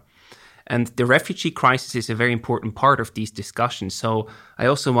etc. And the refugee crisis is a very important part of these discussions. So I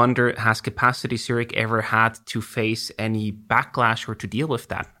also wonder, has Capacity Zurich ever had to face any backlash or to deal with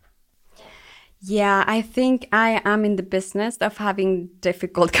that? Yeah, I think I am in the business of having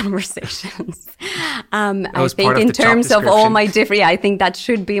difficult conversations. I think in terms of all my I think that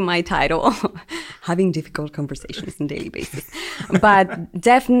should be my title, having difficult conversations on a daily basis. But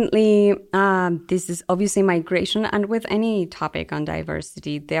definitely, this is obviously migration. And with any topic on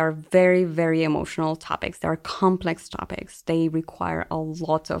diversity, they are very, very emotional topics. They are complex topics. They require a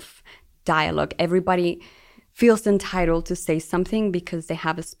lot of dialogue. Everybody feels entitled to say something because they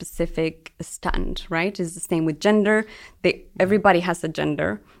have a specific stand, right? It's the same with gender. Everybody has a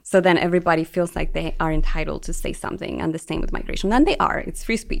gender. So then everybody feels like they are entitled to say something, and the same with migration. And they are. It's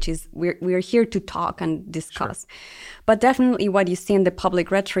free speech. We're here to talk and discuss. Sure. But definitely what you see in the public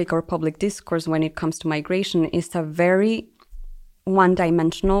rhetoric or public discourse when it comes to migration is a very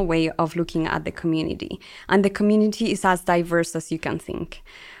one-dimensional way of looking at the community. And the community is as diverse as you can think.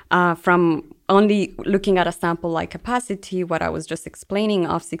 From only looking at a sample like Capacity, what I was just explaining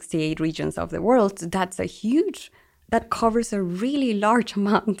of 68 regions of the world, that covers a really large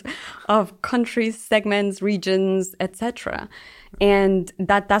amount of countries, segments, regions, etc. And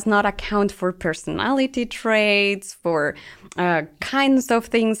that does not account for personality traits, for kinds of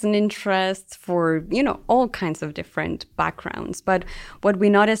things and interests, for, all kinds of different backgrounds. But what we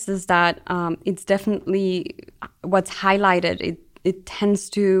notice is that it's definitely what's highlighted. It tends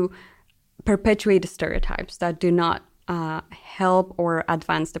to perpetuate stereotypes that do not help or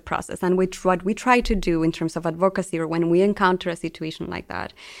advance the process. And what we try to do in terms of advocacy, or when we encounter a situation like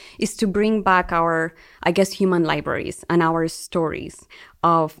that, is to bring back our, human libraries and our stories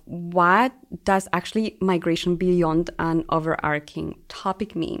of what does actually migration beyond an overarching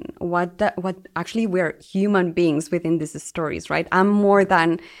topic mean? What actually we're human beings within these stories, right? I'm more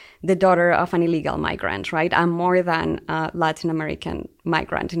than the daughter of an illegal migrant, right? I'm more than a Latin American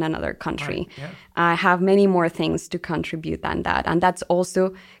migrant in another country. Right, yeah. I have many more things to contribute than that. And that's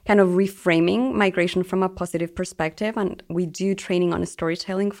also kind of reframing migration from a positive perspective. And we do training on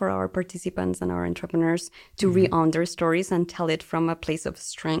storytelling for our participants and our entrepreneurs to re-own their stories and tell it from a place of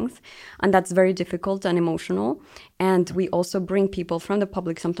strength. And that's very difficult and emotional. And we also bring people from the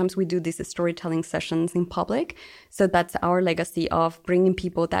public. Sometimes we do these storytelling sessions in public. So that's our legacy of bringing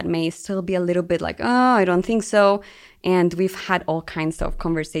people that may still be a little bit like, oh, I don't think so. And we've had all kinds of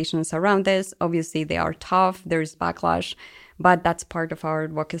conversations around this. Obviously, they are tough. There's backlash. But that's part of our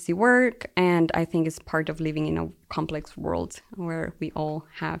advocacy work. And I think it's part of living in a complex world where we all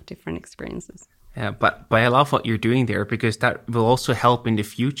have different experiences. Yeah, but I love what you're doing there, because that will also help in the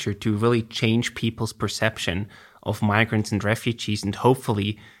future to really change people's perception of migrants and refugees, and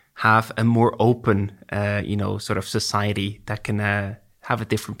hopefully have a more open, sort of society that can have a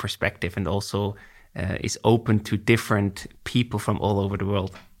different perspective and also is open to different people from all over the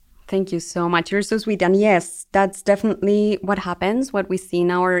world. Thank you so much. You're so sweet. And yes, that's definitely what happens, what we see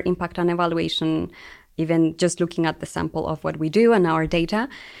in our impact and evaluation. Even just looking at the sample of what we do and our data,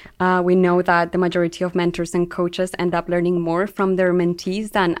 we know that the majority of mentors and coaches end up learning more from their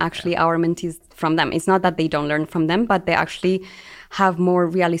mentees than actually our mentees from them. It's not that they don't learn from them, but they actually have more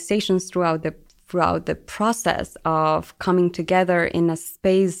realizations throughout the process of coming together in a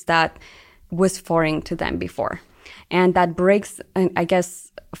space that was foreign to them before. And that breaks, I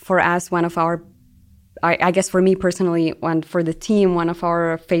guess, for us, I guess for me personally, and for the team, one of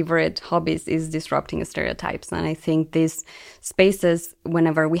our favorite hobbies is disrupting stereotypes. And I think these spaces,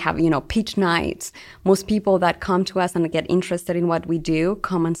 whenever we have, pitch nights, most people that come to us and get interested in what we do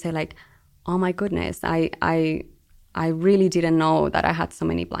come and say like, oh my goodness, I really didn't know that I had so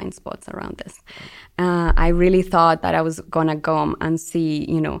many blind spots around this. I really thought that I was going to go and see,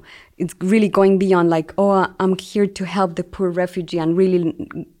 it's really going beyond like, oh, I'm here to help the poor refugee, and really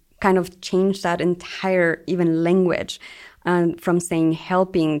kind of change that entire even language, and from saying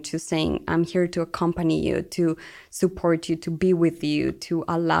helping to saying I'm here to accompany you, to support you, to be with you, to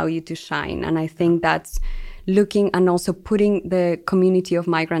allow you to shine. And I think that's looking and also putting the community of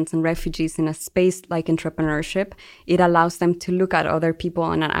migrants and refugees in a space like entrepreneurship. It allows them to look at other people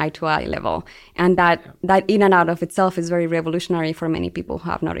on an eye-to-eye level. And that in and out of itself is very revolutionary for many people who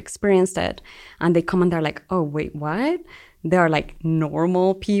have not experienced it. And they come and they're like, oh, wait, what? They are like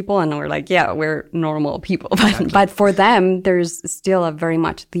normal people. And we're like, yeah, we're normal people. But for them, there's still a very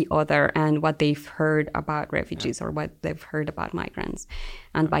much the other and what they've heard about refugees or what they've heard about migrants.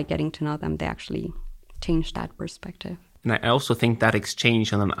 And by getting to know them, they actually change that perspective. And I also think that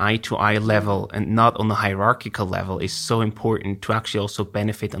exchange on an eye-to-eye level and not on a hierarchical level is so important to actually also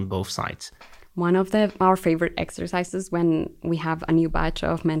benefit on both sides. One of our favorite exercises when we have a new batch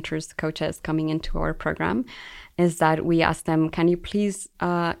of mentors, coaches coming into our program is that we ask them, can you please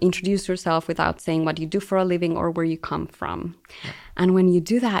introduce yourself without saying what you do for a living or where you come from? Yeah. And when you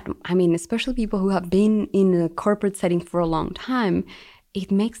do that, I mean, especially people who have been in a corporate setting for a long time, it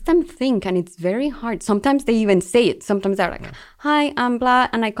makes them think, and it's very hard. Sometimes they even say it. Sometimes they're like, hi, I'm blah,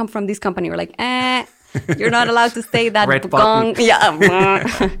 and I come from this company. We're like, you're not allowed to say that. Red button.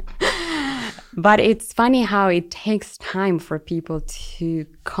 Yeah. But it's funny how it takes time for people to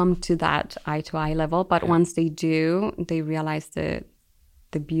come to that eye-to-eye level. But once they do, they realize the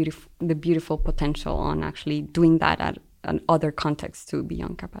beautiful potential on actually doing that at other contexts to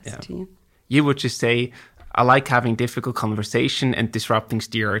beyond capacity. Yeah. You would just say, I like having difficult conversation and disrupting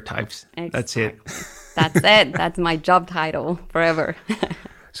stereotypes. Exactly. That's it. That's it. That's my job title forever.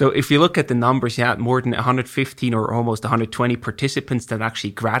 So if you look at the numbers, you had more than 115 or almost 120 participants that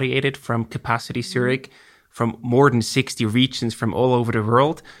actually graduated from Capacity Zurich, from more than 60 regions from all over the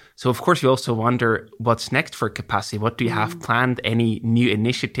world. So of course, you also wonder what's next for Capacity. What do you have planned? Any new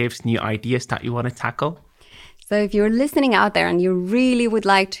initiatives, new ideas that you want to tackle? So if you're listening out there and you really would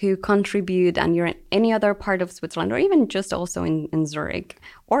like to contribute and you're in any other part of Switzerland or even just also in Zurich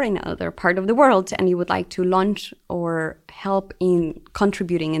or in another part of the world and you would like to launch or help in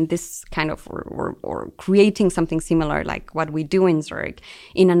contributing in this kind of or creating something similar like what we do in Zurich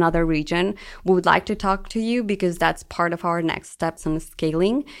in another region, we would like to talk to you because that's part of our next steps on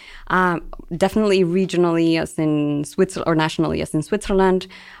scaling. Definitely regionally as in Switzerland or nationally as in Switzerland,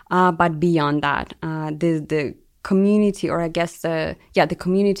 but beyond that, the community, or I guess, the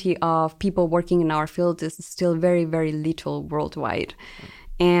community of people working in our field is still very, very little worldwide.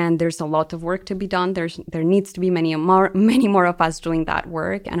 And there's a lot of work to be done. There needs to be many more of us doing that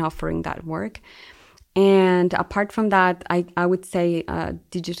work and offering that work. And apart from that, I would say a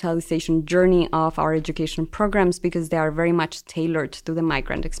digitalization journey of our education programs because they are very much tailored to the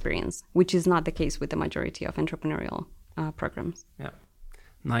migrant experience, which is not the case with the majority of entrepreneurial programs. Yeah.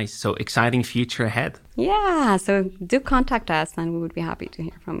 Nice. So exciting future ahead. Yeah. So do contact us and we would be happy to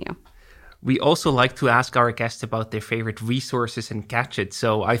hear from you. We also like to ask our guests about their favorite resources and gadgets.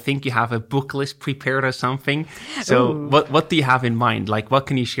 So I think you have a book list prepared or something. So what do you have in mind? Like what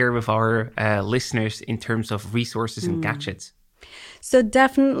can you share with our listeners in terms of resources and gadgets? So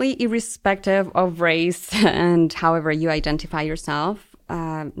definitely irrespective of race and however you identify yourself,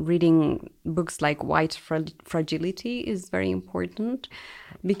 reading books like White Fragility is very important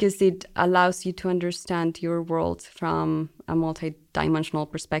because it allows you to understand your world from a multi-dimensional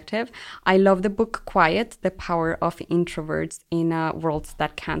perspective. I love the book Quiet, The Power of Introverts in a World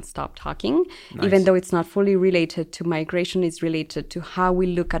That Can't Stop Talking. Nice. Even though it's not fully related to migration, it's related to how we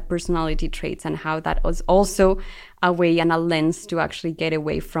look at personality traits and how that is also a way and a lens to actually get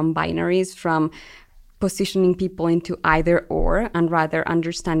away from binaries, from positioning people into either or, and rather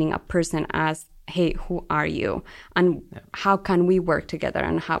understanding a person as, hey, who are you? And how can we work together?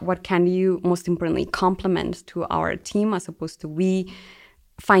 And what can you, most importantly, complement to our team as opposed to we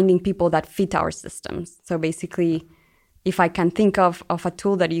finding people that fit our systems? So basically, if I can think of a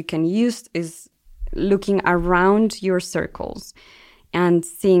tool that you can use is looking around your circles and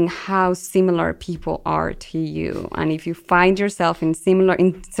seeing how similar people are to you. And if you find yourself in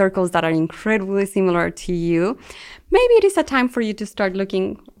circles that are incredibly similar to you, maybe it is a time for you to start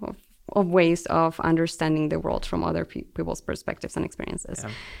looking of ways of understanding the world from other people's perspectives and experiences.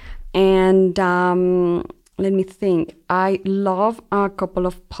 Yeah. And let me think. I love a couple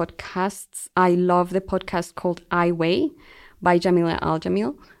of podcasts. I love the podcast called I Weigh by Jamila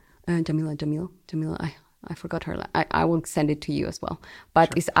Al-Jamil. Jamila, I forgot her. I will send it to you as well. But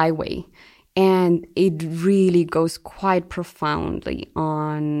sure. It's I Weigh. And it really goes quite profoundly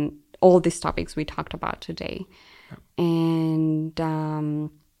on all these topics we talked about today. Yeah.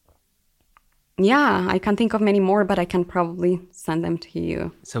 And I can think of many more, but I can probably send them to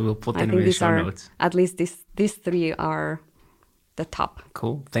you. So we'll put them in the show notes. At least these three are the top.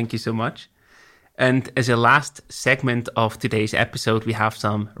 Cool. Thank you so much. And as a last segment of today's episode, we have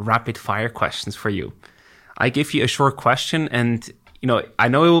some rapid fire questions for you. I give you a short question and, I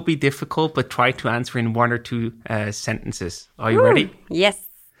know it will be difficult, but try to answer in 1 or 2 sentences. Are you ready? Yes.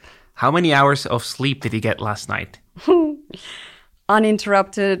 How many hours of sleep did you get last night?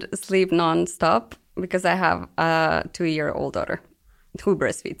 Uninterrupted sleep nonstop because I have a 2-year-old daughter who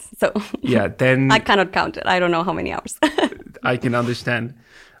breastfeeds. So yeah, then I cannot count it. I don't know how many hours. I can understand.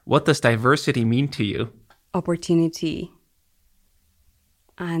 What does diversity mean to you? Opportunity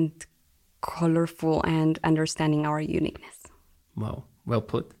and colorful and understanding our uniqueness. Wow, well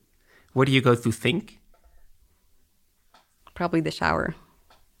put. Where do you go to think? Probably the shower.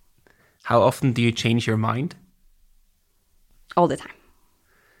 How often do you change your mind? All the time.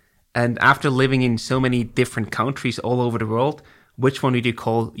 And after living in so many different countries all over the world, which one would you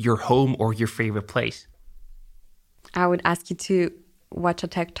call your home or your favorite place? I would ask you to watch a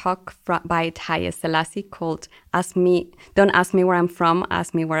TED Talk by Haile Selassie called Don't Ask Me Where I'm From,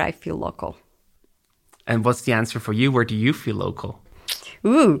 Ask Me Where I Feel Local. And what's the answer for you? Where do you feel local?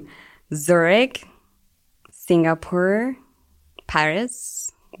 Zurich, Singapore,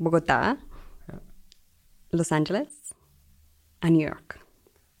 Paris, Bogota, Los Angeles, and New York.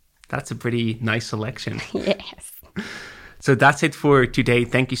 That's a pretty nice selection. Yes. So that's it for today.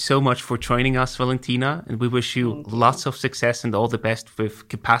 Thank you so much for joining us, Valentina. And we wish you lots of success and all the best with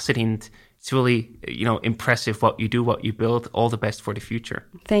Capacity. And it's really, impressive what you do, what you build. All the best for the future.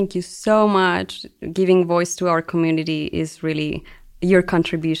 Thank you so much. Giving voice to our community is really your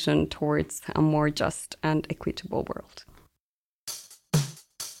contribution towards a more just and equitable world.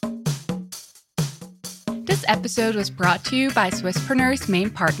 This episode was brought to you by Swisspreneurs'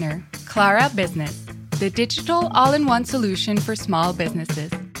 main partner, Klara Business, the digital all-in-one solution for small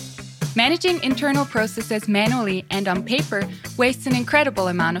businesses. Managing internal processes manually and on paper wastes an incredible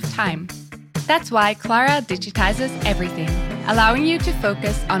amount of time. That's why Klara digitizes everything, allowing you to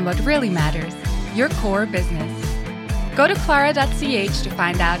focus on what really matters, your core business. Go to klara.ch to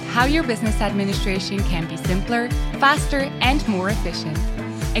find out how your business administration can be simpler, faster, and more efficient.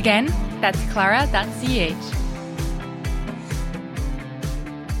 Again, that's klara.ch.